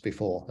across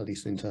before, at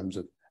least in terms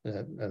of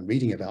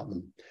reading about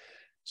them.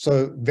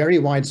 So very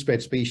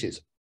widespread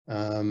species,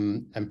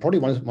 and probably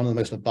one of the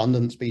most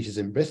abundant species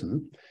in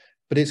Britain,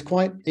 but it's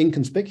quite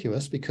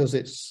inconspicuous because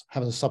it's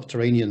has a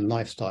subterranean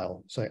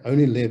lifestyle. So it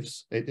only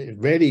lives, it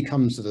rarely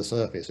comes to the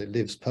surface. It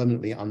lives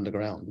permanently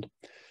underground.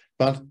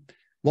 But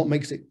what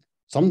makes it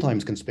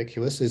sometimes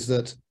conspicuous is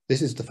that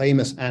this is the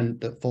famous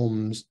ant that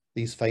forms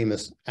these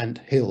famous ant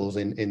hills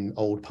in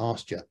old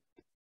pasture.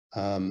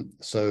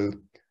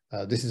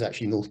 This is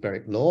actually North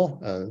Berwick Law,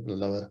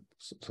 the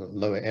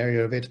lower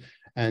area of it.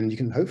 And you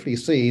can hopefully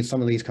see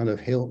some of these kind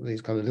of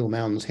little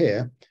mounds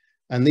here.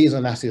 And these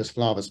are Lasius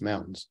flavus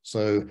mounds.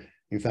 So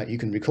in fact, you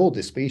can record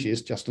this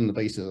species just on the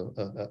basis of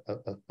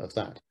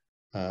that.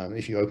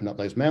 If you open up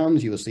those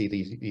mounds, you will see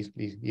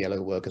these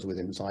yellow workers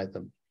within inside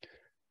them.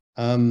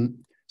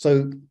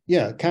 So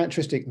yeah,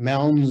 characteristic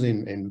mounds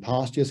in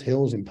pastures,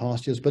 hills in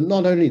pastures, but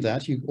not only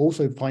that, you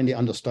also find it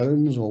under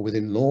stones or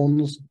within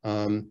lawns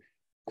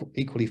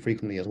equally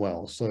frequently as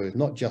well. So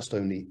not just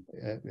only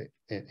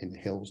in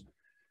hills.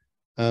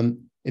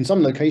 In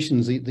some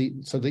locations,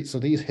 so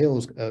these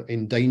hills are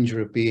in danger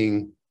of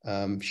being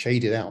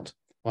shaded out,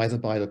 either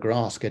by the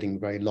grass getting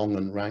very long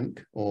and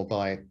rank or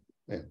by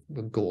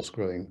the gorse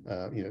growing,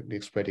 the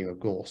spreading of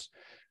gorse.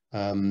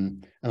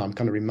 And I'm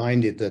kind of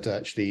reminded that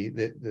actually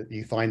that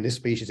you find this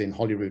species in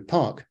Holyrood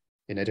Park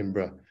in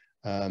Edinburgh,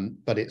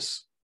 but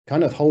it's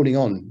kind of holding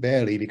on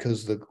barely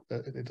because the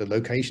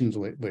locations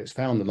where it's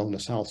found along the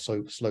south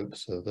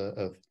slopes of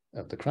the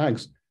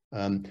crags,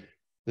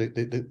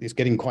 it's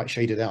getting quite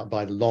shaded out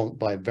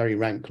by very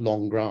rank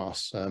long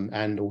grass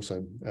and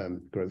also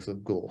growth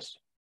of gorse.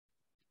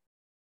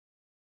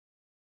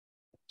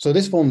 So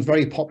this forms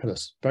very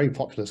populous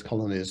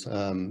colonies,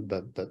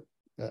 but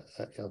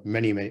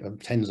many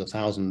tens of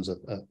thousands of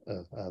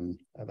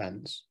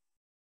ants.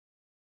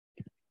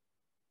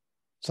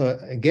 So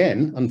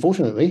again,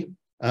 unfortunately,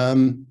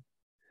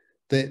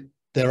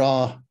 there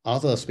are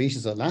other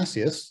species of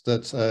Lasius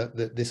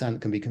that this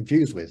ant can be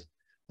confused with.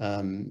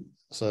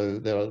 So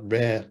there are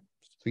rare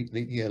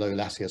yellow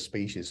Lasius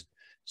species.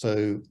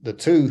 So the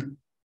two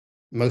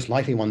most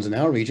likely ones in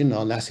our region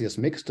are Lasius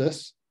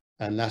mixtus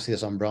and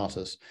Lasius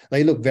umbratus.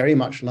 They look very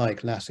much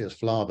like Lasius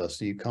flavus,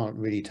 so you can't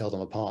really tell them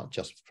apart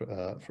just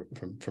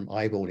from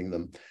eyeballing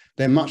them.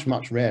 They're much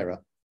rarer.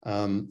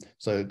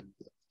 So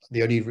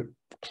the only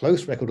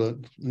close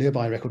record,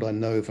 nearby record I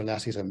know for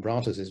Lasius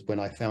umbratus is when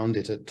I found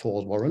it at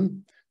Torres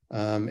Warren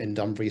in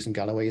Dumfries and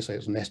Galloway. So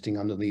it's nesting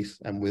underneath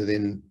and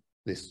within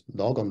this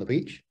log on the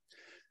beach.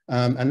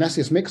 And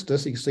Lasius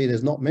mixtus, you can see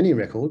there's not many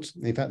records.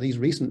 In fact, these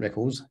recent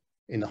records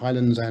in the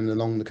Highlands and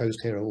along the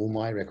coast here are all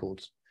my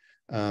records.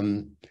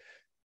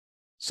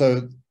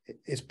 So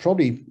it's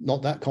probably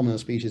not that common a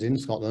species in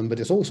Scotland, but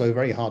it's also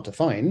very hard to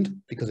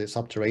find because it's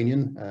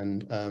subterranean,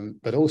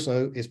 and but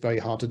also it's very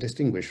hard to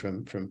distinguish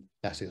from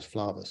Lasius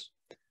flavus.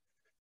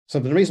 So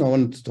the reason I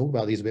wanted to talk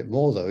about these a bit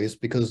more, though, is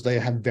because they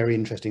have very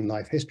interesting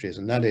life histories,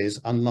 and that is,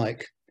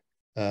 unlike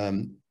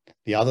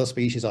the other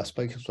species I've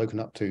spoken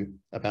up to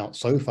about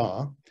so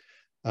far,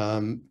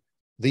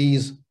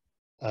 the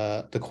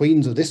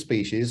queens of this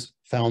species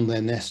found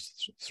their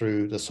nests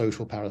through the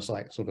social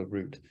parasite sort of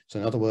route. So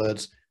in other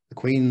words, the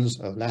queens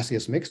of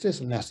Lasius mixtus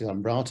and Lasius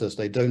umbratus,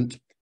 they don't,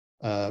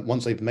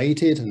 once they've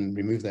mated and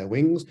removed their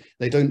wings,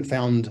 they don't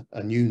found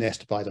a new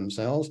nest by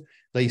themselves.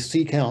 They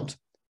seek out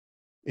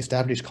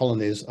established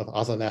colonies of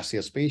other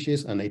Lasius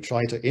species, and they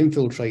try to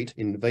infiltrate,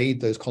 invade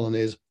those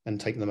colonies and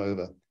take them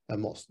over.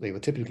 And what they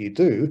would typically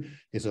do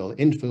is they'll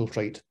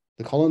infiltrate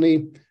the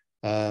colony,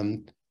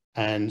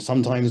 and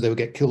sometimes they will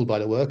get killed by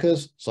the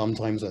workers,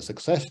 sometimes they're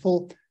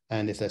successful.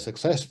 And if they're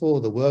successful,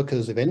 the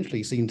workers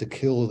eventually seem to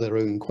kill their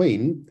own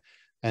queen,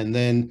 and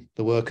then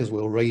the workers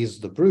will raise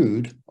the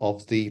brood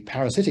of the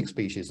parasitic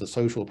species, the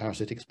social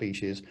parasitic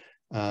species,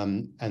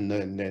 and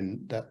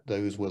then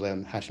those will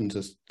then hatch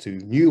into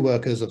new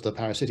workers of the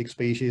parasitic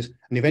species,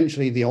 and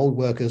eventually the old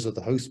workers of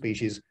the host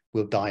species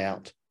will die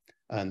out,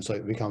 and so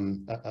it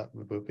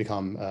will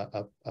become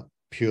a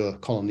pure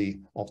colony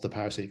of the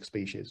parasitic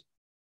species.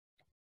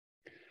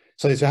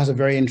 So this has a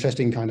very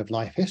interesting kind of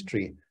life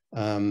history,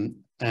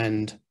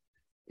 and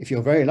if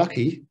you're very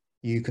lucky,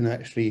 you can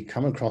actually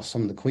come across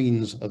some of the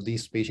queens of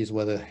these species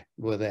where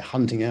they're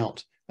hunting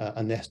out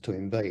a nest to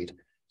invade.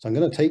 So I'm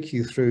going to take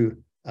you through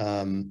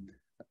some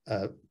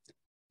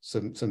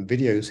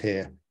videos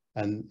here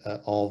and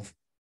of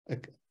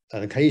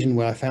an occasion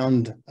where I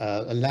found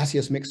a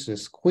Lasius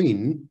mixtus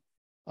queen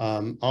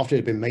after it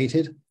had been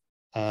mated,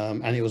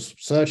 and it was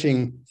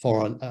searching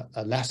for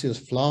a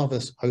Lasius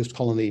flavus host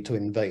colony to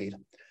invade.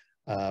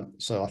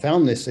 So I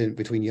found this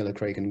between Yellow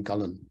Craig and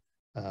Gullen.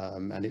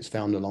 And it was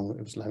found along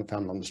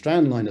the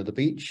strand line of the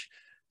beach.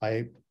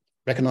 I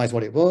recognized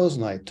what it was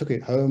and I took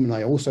it home, and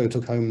I also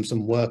took home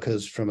some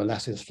workers from a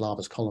Lasius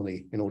flavus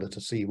colony in order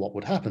to see what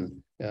would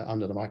happen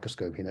under the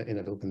microscope in a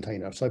little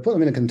container. So I put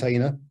them in a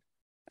container,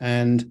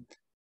 and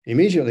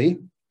immediately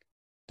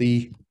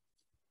the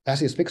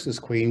Lasius mixtus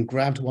queen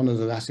grabbed one of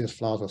the Lasius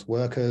flavus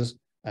workers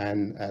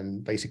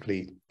and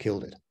basically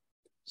killed it.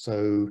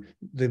 So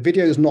the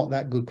video is not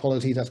that good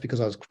quality. That's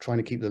because I was trying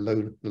to keep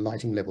the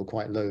lighting level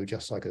quite low,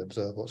 just so I could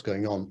observe what's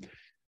going on.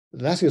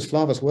 The Lasius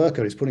flavus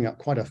worker is putting up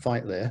quite a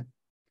fight there,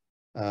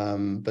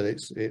 but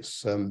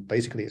it's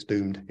basically it's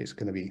doomed. It's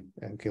going to be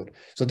killed.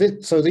 So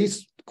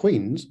these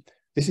queens,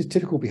 this is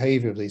typical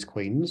behavior of these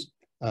queens.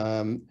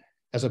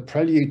 As a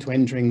prelude to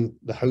entering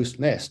the host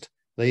nest,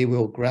 they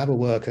will grab a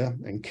worker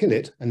and kill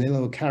it, and then they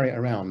will carry it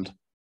around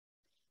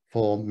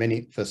for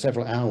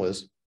several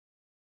hours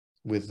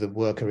with the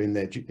worker in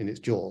its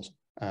jaws.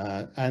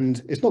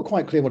 And it's not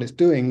quite clear what it's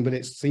doing, but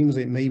it seems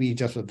it may be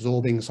just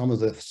absorbing some of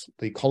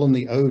the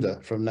colony odor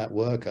from that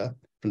worker,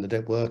 from the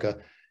dead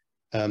worker,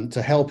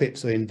 to help it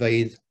to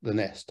invade the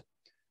nest.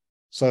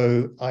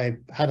 So I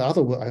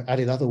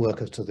added other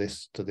workers to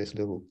this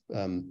little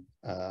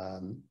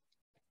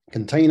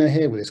container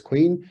here with this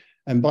queen,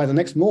 and by the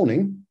next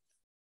morning,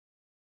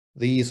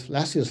 these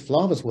Lasius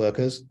flavus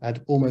workers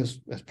had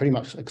pretty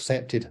much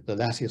accepted the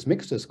Lasius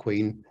mixtus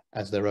queen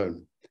as their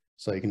own.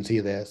 So you can see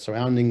they're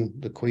surrounding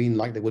the queen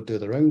like they would do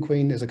their own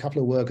queen. There's a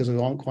couple of workers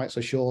who aren't quite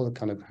so sure, they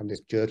kind of have this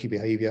jerky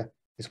behavior.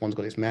 This one's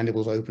got its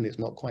mandibles open, it's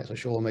not quite so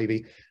sure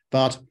maybe,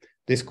 but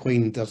this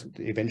queen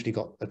eventually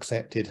got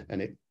accepted,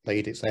 and it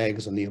laid its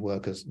eggs, and these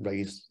workers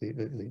raised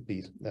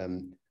the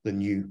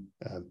new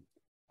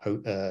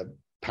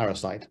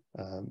parasite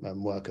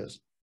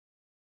workers.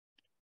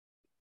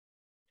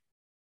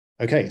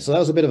 Okay, so that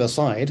was a bit of a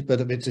side,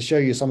 but a bit to show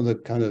you some of the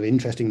kind of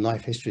interesting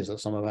life histories that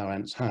some of our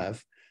ants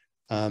have.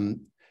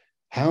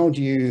 How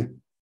do you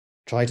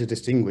try to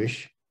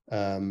distinguish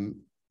Lasius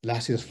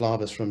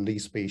flavus from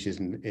these species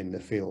in the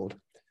field?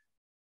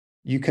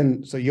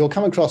 So you'll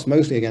come across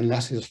mostly again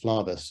Lasius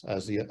flavus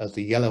as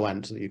the yellow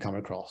ant that you come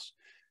across.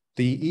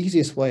 The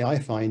easiest way I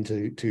find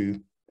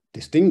to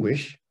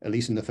distinguish, at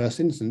least in the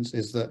first instance,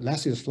 is that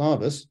Lasius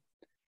flavus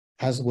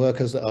has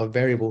workers that are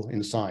variable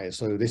in size.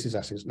 So this is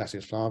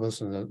Lasius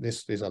flavus, and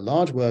this is a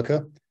large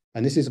worker,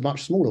 and this is a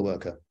much smaller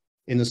worker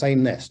in the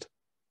same nest.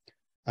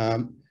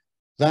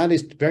 That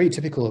is very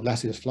typical of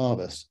Lasius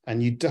flavus,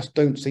 and you just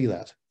don't see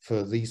that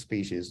for these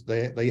species.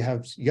 They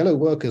have yellow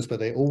workers, but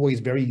they're always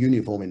very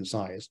uniform in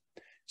size.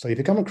 So if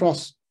you come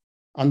across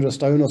under a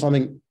stone or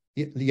something,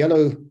 the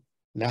yellow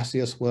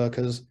Lasius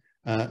workers,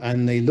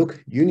 and they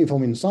look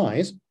uniform in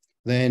size,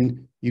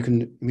 then you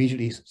can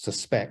immediately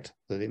suspect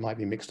that it might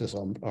be mixtus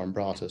or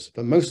umbratus.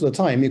 But most of the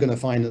time, you're going to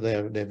find that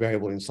they're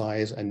variable in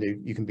size, and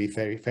you can be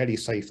fairly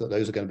safe that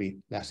those are going to be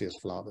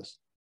Lasius flavus.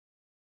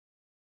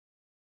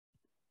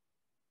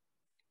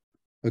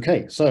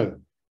 Okay, so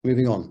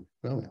moving on.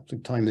 Well, I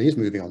think time is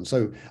moving on.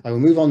 So I will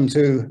move on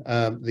to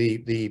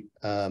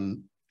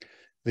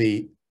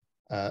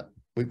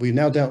we've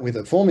now dealt with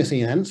the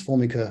Formicine ants,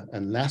 Formica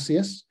and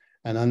Lasius,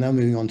 and I'm now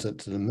moving on to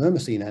the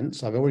Myrmicine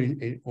ants. I've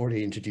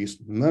already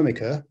introduced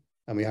Myrmica,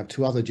 and we have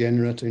two other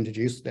genera to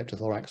introduce,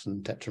 Leptothorax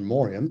and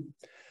Tetramorium.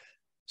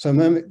 So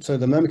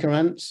the Myrmica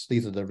ants,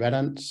 these are the red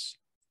ants.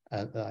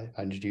 I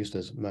introduced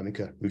as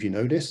Myrmica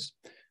ruginodis.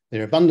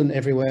 They're abundant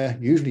everywhere,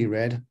 usually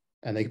red,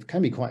 and they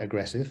can be quite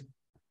aggressive.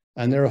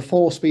 And there are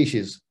 4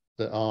 species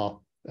that are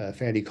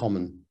fairly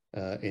common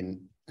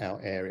in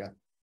our area.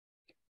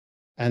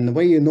 And the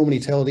way you normally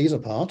tell these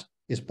apart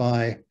is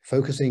by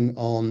focusing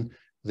on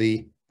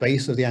the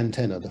base of the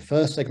antenna, the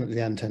first segment of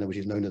the antenna, which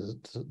is known as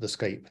the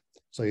scape.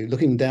 So you're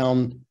looking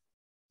down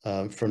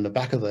from the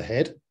back of the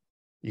head,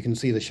 you can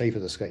see the shape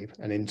of the scape.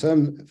 And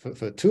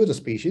for 2 of the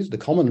species, the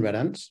common red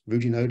ants,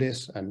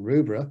 ruginodis and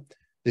rubra,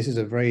 this is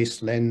a very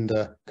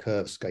slender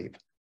curved scape.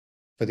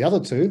 For the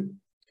other 2,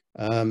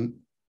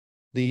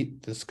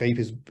 the scape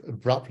is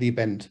abruptly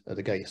bent at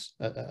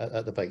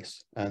the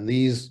base, and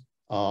these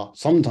are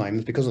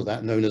sometimes, because of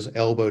that, known as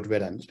elbowed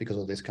red ants, because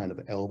of this kind of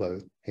elbow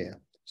here.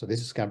 So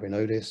this is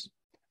Scabrinodis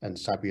and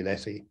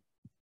Sabuleti.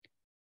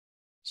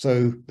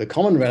 So the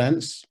common red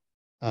ants,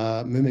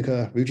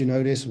 Myrmica,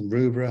 ruginodis, and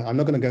rubra. I'm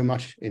not going to go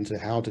much into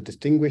how to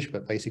distinguish,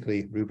 but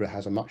basically rubra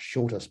has a much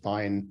shorter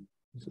spine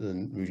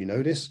than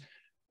ruginodis.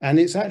 And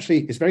it's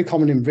very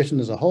common in Britain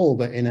as a whole,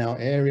 but in our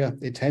area,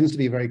 it tends to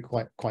be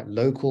quite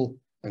local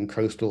and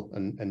coastal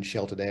and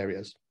sheltered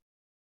areas.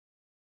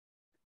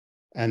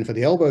 And for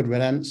the elbowed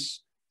red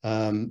ants,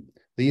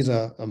 these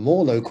are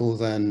more local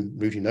than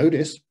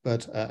ruginodis,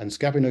 and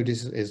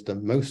Scabrinodis is the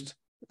most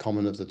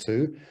common of the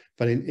 2.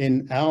 But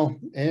in our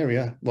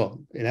area,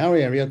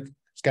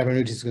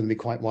 Scabrinodis is going to be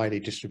quite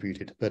widely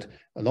distributed. But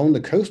along the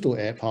coastal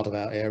part of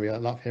our area,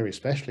 up here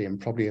especially,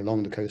 and probably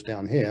along the coast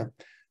down here,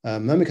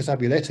 Myrmica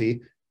sabuleti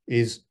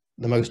is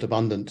the most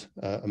abundant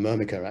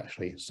Myrmica,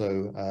 actually.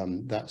 So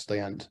that's the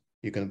ant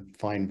you can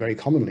find very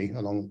commonly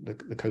along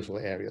the coastal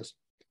areas,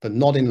 but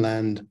not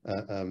inland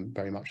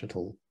very much at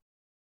all.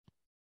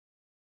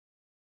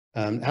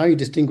 How you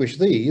distinguish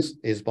these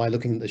is by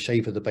looking at the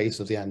shape of the base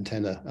of the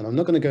antenna. And I'm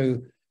not going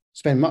to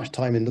spend much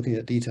time in looking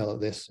at detail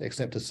of this,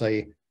 except to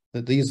say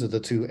that these are the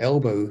 2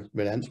 elbow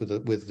red ants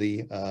with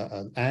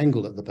the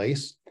angle at the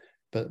base.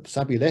 But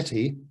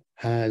Sabuleti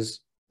has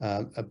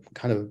a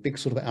kind of a big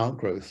sort of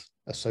outgrowth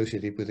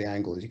associated with the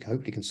angles. You can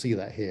hopefully can see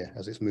that here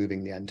as it's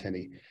moving the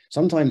antennae.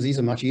 Sometimes these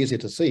are much easier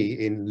to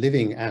see in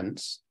living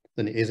ants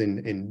than it is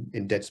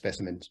in dead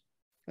specimens.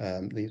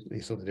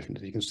 These sort of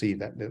differences. You can see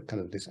that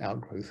kind of this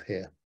outgrowth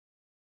here.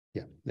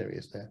 Yeah, there it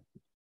is there.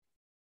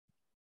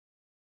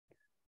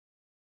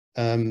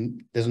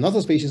 There's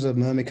another species of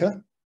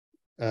myrmica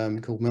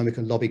called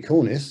Myrmica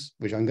lobicornis,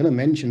 which I'm going to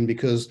mention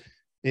because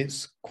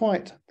it's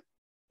quite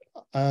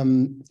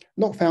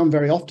not found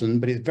very often,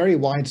 but it's very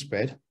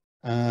widespread.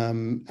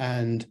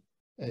 The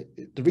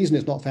reason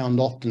it's not found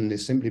often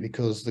is simply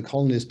because the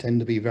colonies tend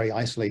to be very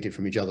isolated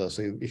from each other.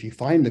 So if you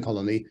find the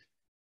colony,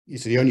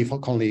 it's the only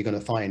colony you're going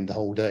to find the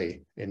whole day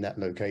in that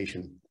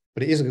location.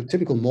 But it is a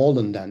typical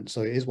moorland ant,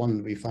 so it is one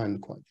that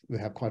we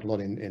have quite a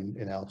lot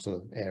in our sort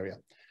of area.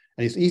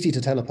 And it's easy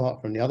to tell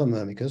apart from the other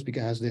myrmicas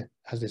because it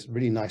has this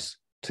really nice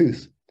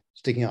tooth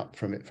sticking up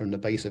from the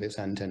base of its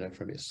antenna,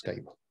 from its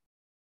scape.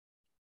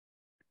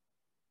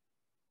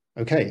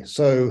 Okay,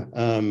 so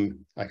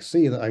I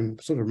see that I'm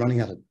sort of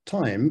running out of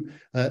time.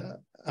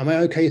 Am I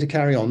okay to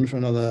carry on for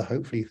another,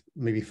 hopefully,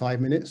 maybe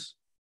 5 minutes?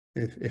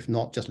 If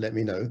not, just let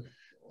me know.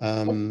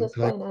 That's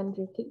fine,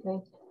 Andrew. Keep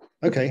going.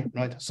 Okay,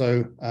 right.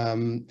 So,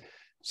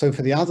 so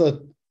for the other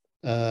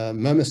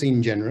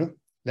myrmicine genera,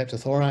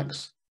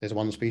 Leptothorax, there's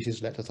one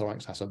species,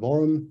 Leptothorax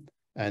acerborum,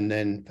 and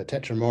then for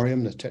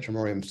Tetramorium, there's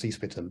Tetramorium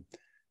caespitum.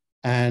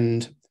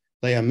 And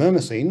they are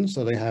myrmicines,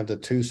 so they have the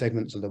two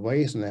segments of the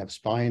waist and they have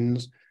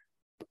spines,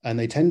 and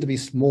they tend to be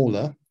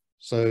smaller.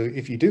 So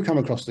if you do come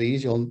across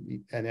these,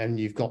 and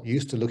you've got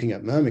used to looking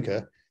at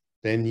myrmica,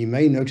 then you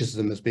may notice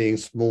them as being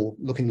small,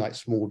 looking like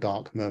small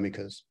dark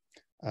myrmicas.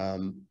 Yeah,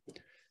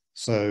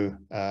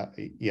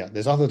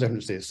 there's other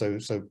differences. So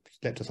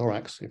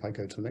Leptothorax, if I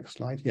go to the next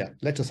slide, yeah,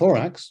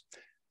 Leptothorax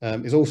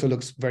also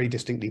looks very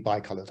distinctly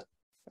bicolored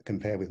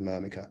compared with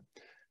myrmica.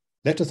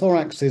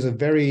 Leptothorax is a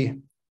very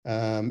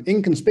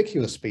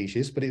inconspicuous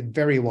species, but it's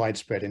very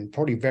widespread and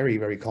probably very,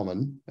 very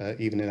common,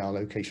 even in our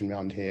location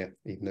around here,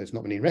 even though there's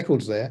not many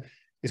records there.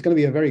 It's going to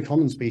be a very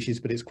common species,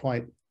 but it's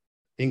quite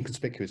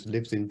inconspicuous. It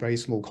lives in very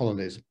small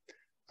colonies.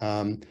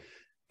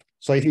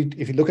 So if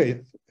you look at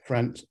it for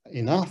ants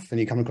enough and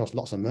you come across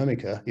lots of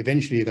myrmica,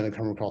 eventually you're going to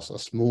come across a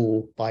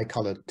small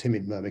bicolored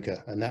timid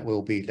myrmica, and that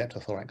will be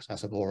Leptothorax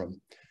acerborum.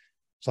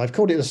 So I've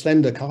called it a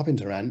slender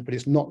carpenter ant, but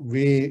it's not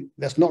really,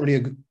 it's not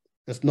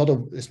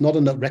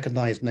a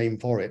recognized name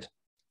for it.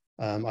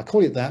 I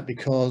call it that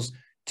because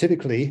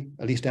typically,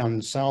 at least down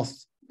south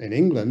in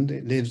England,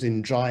 it lives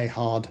in dry,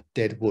 hard,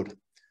 dead wood.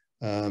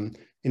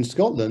 In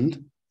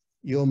Scotland,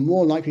 you're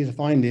more likely to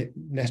find it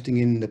nesting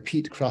in the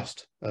peat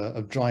crust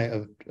of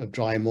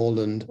dry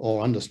moorland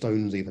or under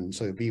stones even.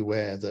 So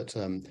beware that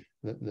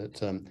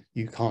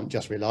you can't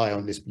just rely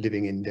on this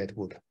living in dead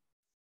wood.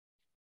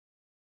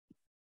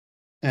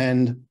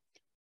 And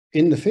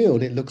in the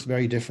field, it looks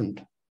very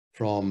different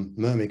from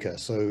myrmica.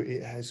 So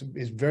it has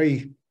this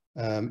very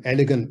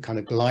elegant kind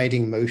of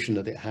gliding motion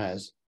that it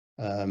has,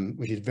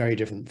 which is very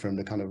different from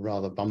the kind of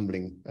rather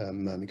bumbling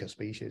myrmica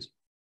species.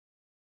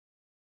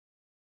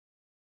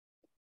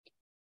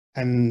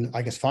 And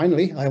I guess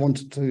finally, I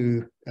wanted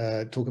to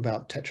talk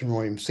about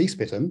Tetramorium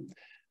caespitum.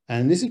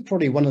 And this is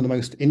probably one of the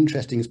most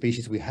interesting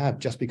species we have,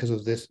 just because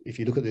of this. If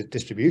you look at the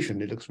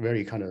distribution, it looks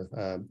very kind of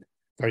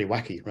very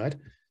wacky, right?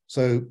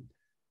 So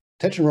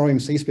Tetramorium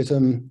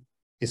caespitum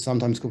is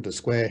sometimes called a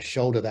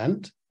square-shouldered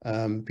ant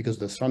because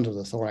the front of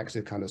the thorax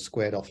is kind of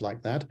squared off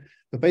like that.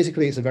 But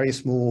basically, it's a very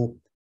small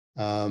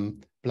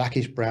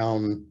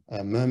blackish-brown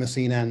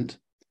myrmicine ant.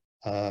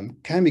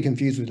 Can be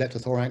confused with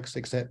Leptothorax,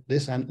 except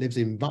this ant lives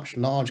in much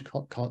large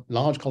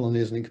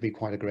colonies and it can be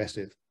quite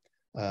aggressive.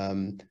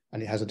 And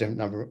it has a different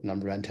number of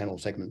antennal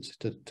segments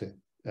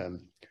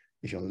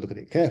if you want to look at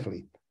it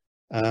carefully.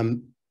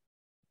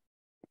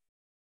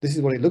 This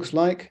is what it looks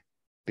like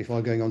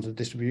before going on to the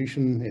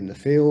distribution in the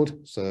field.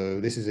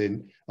 So this is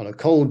on a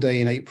cold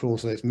day in April,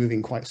 so it's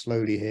moving quite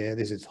slowly here.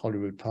 This is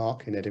Holyrood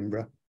Park in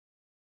Edinburgh.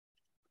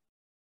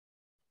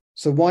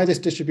 So why this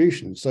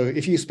distribution? So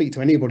if you speak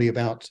to anybody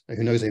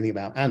who knows anything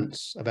about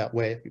ants, about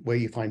where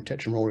you find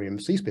Tetramorium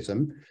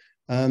caespitum,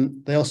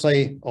 they'll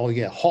say, oh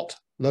yeah, hot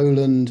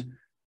lowland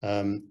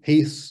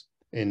heaths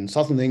in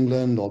southern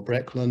England or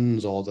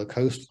Brecklands or the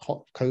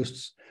hot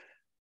coasts.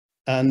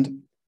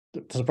 And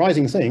the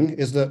surprising thing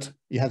is that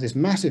you have this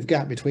massive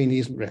gap between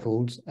these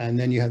records, and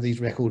then you have these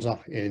records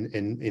up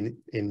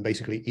in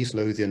basically East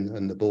Lothian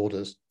and the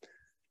borders.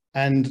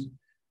 And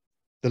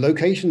the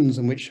locations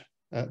in which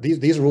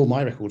these are all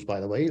my records, by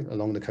the way,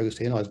 along the coast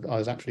here. And I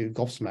was actually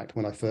gobsmacked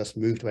when I first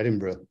moved to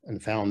Edinburgh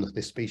and found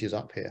this species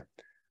up here.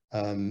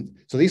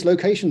 So these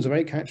locations are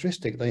very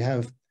characteristic. They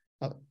have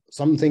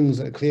some things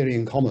that are clearly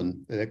in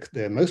common.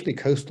 They're mostly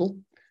coastal,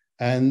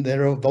 and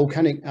there are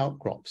volcanic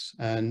outcrops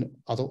and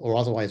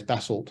otherwise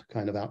basalt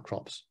kind of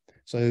outcrops.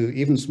 So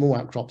even small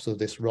outcrops of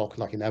this rock,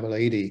 like in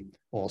Aberlady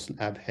or St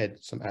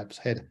Ab's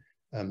Head,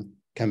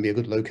 can be a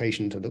good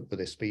location to look for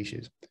this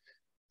species.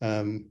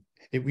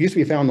 It used to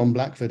be found on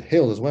Blackford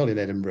Hill as well in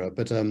Edinburgh,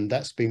 but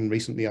that's been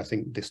recently, I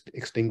think,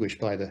 extinguished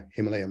by the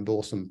Himalayan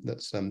balsam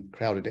that's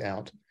crowded it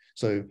out.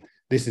 So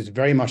this is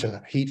very much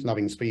a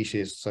heat-loving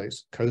species. So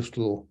it's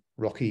coastal,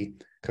 rocky,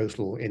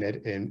 coastal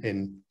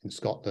in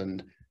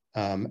Scotland,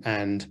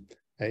 and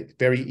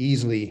very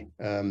easily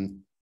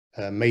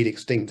made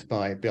extinct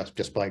by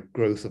just by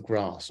growth of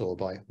grass or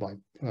by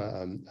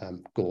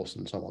gorse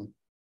and so on.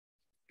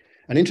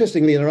 And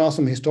interestingly, there are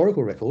some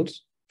historical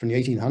records from the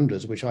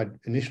 1800s, which I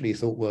initially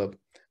thought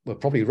were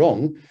probably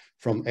wrong,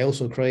 from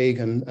Ailsa Craig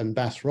and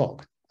Bass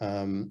Rock.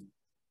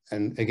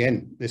 And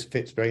again, this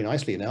fits very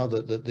nicely now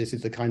that this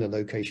is the kind of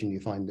location you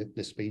find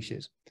this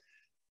species.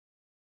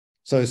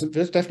 So it's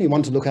definitely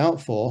one to look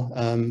out for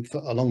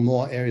along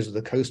more areas of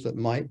the coast that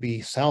might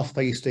be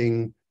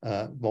south-facing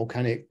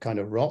volcanic kind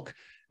of rock.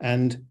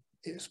 And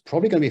it's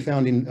probably going to be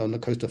found on the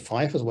coast of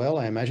Fife as well,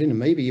 I imagine, and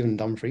maybe even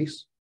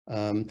Dumfries,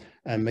 and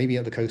maybe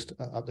up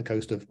the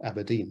coast of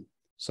Aberdeen.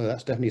 So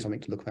that's definitely something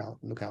to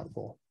look out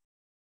for.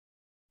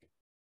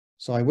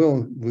 So I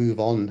will move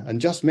on and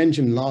just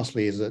mention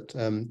lastly is that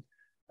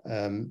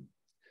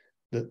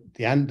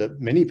the ant that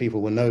many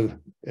people will know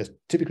as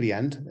typically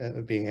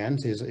being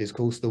ant is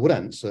called the wood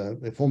ants,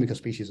 the Formica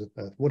species of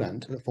wood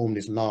ant that form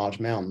these large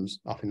mounds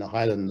up in the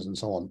highlands and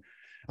so on.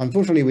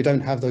 Unfortunately, we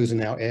don't have those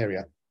in our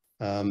area,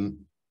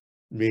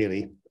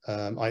 really.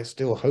 I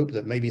still hope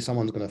that maybe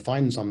someone's going to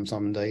find some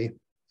someday,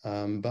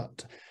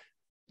 but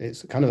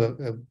it's kind of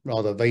a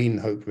rather vain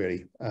hope,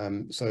 really.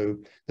 So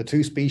the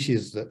two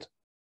species that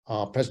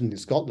are present in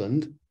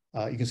Scotland,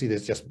 you can see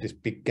there's just this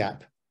big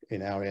gap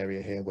in our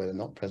area here where they're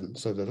not present.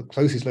 So the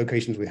closest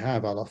locations we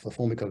have are for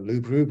Formica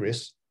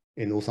rubris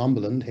in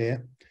Northumberland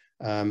here,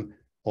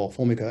 or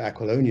Formica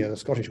aquilonia, the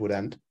Scottish wood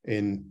ant,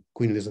 in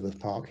Queen Elizabeth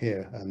Park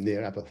here,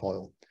 near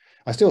Aberfoyle.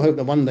 I still hope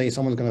that one day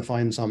someone's going to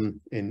find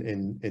some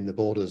in the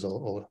borders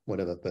or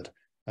whatever, but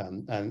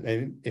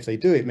and if they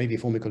do, it may be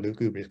Formica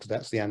lugubris, because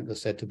that's the ant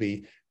that's said to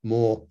be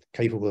more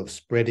capable of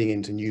spreading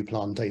into new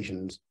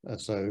plantations.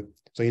 So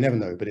you never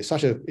know, but it's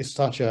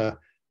such a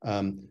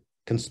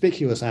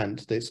conspicuous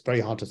ant that it's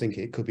very hard to think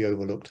it could be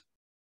overlooked.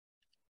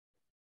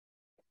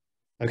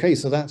 Okay,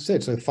 so that's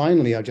it. So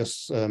finally, I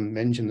just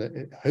mentioned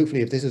that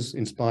hopefully if this has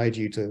inspired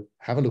you to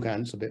have a look at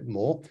ants a bit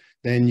more,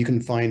 then you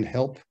can find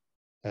help,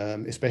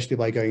 especially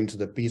by going to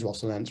the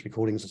Beeswax and Ants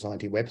Recording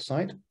Society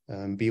website,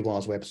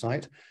 BWARS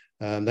website.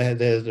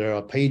 There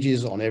are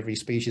pages on every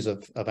species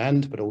of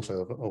ant, but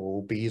also of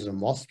all bees and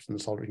wasps, and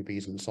solitary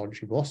bees and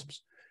solitary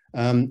wasps.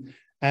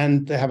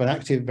 And they have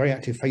an very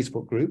active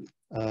Facebook group.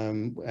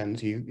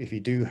 And if you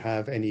do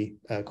have any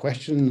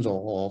questions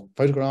or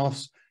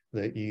photographs,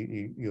 that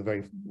you're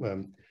very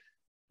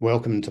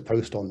welcome to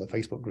post on the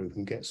Facebook group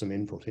and get some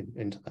input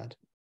into that.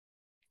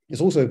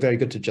 It's also very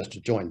good to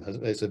join.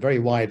 It's a very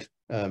wide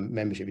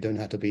membership. You don't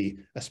have to be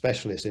a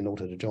specialist in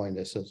order to join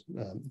this. There's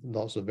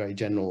lots of very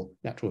general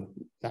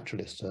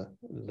naturalists that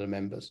are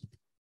members.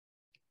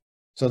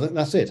 So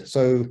that's it.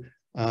 So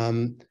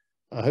I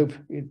hope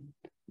you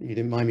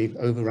didn't mind me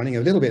overrunning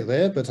a little bit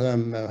there, but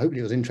hopefully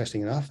it was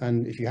interesting enough.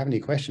 And if you have any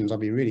questions, I'll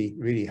be really,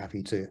 really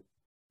happy to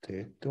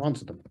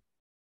answer them.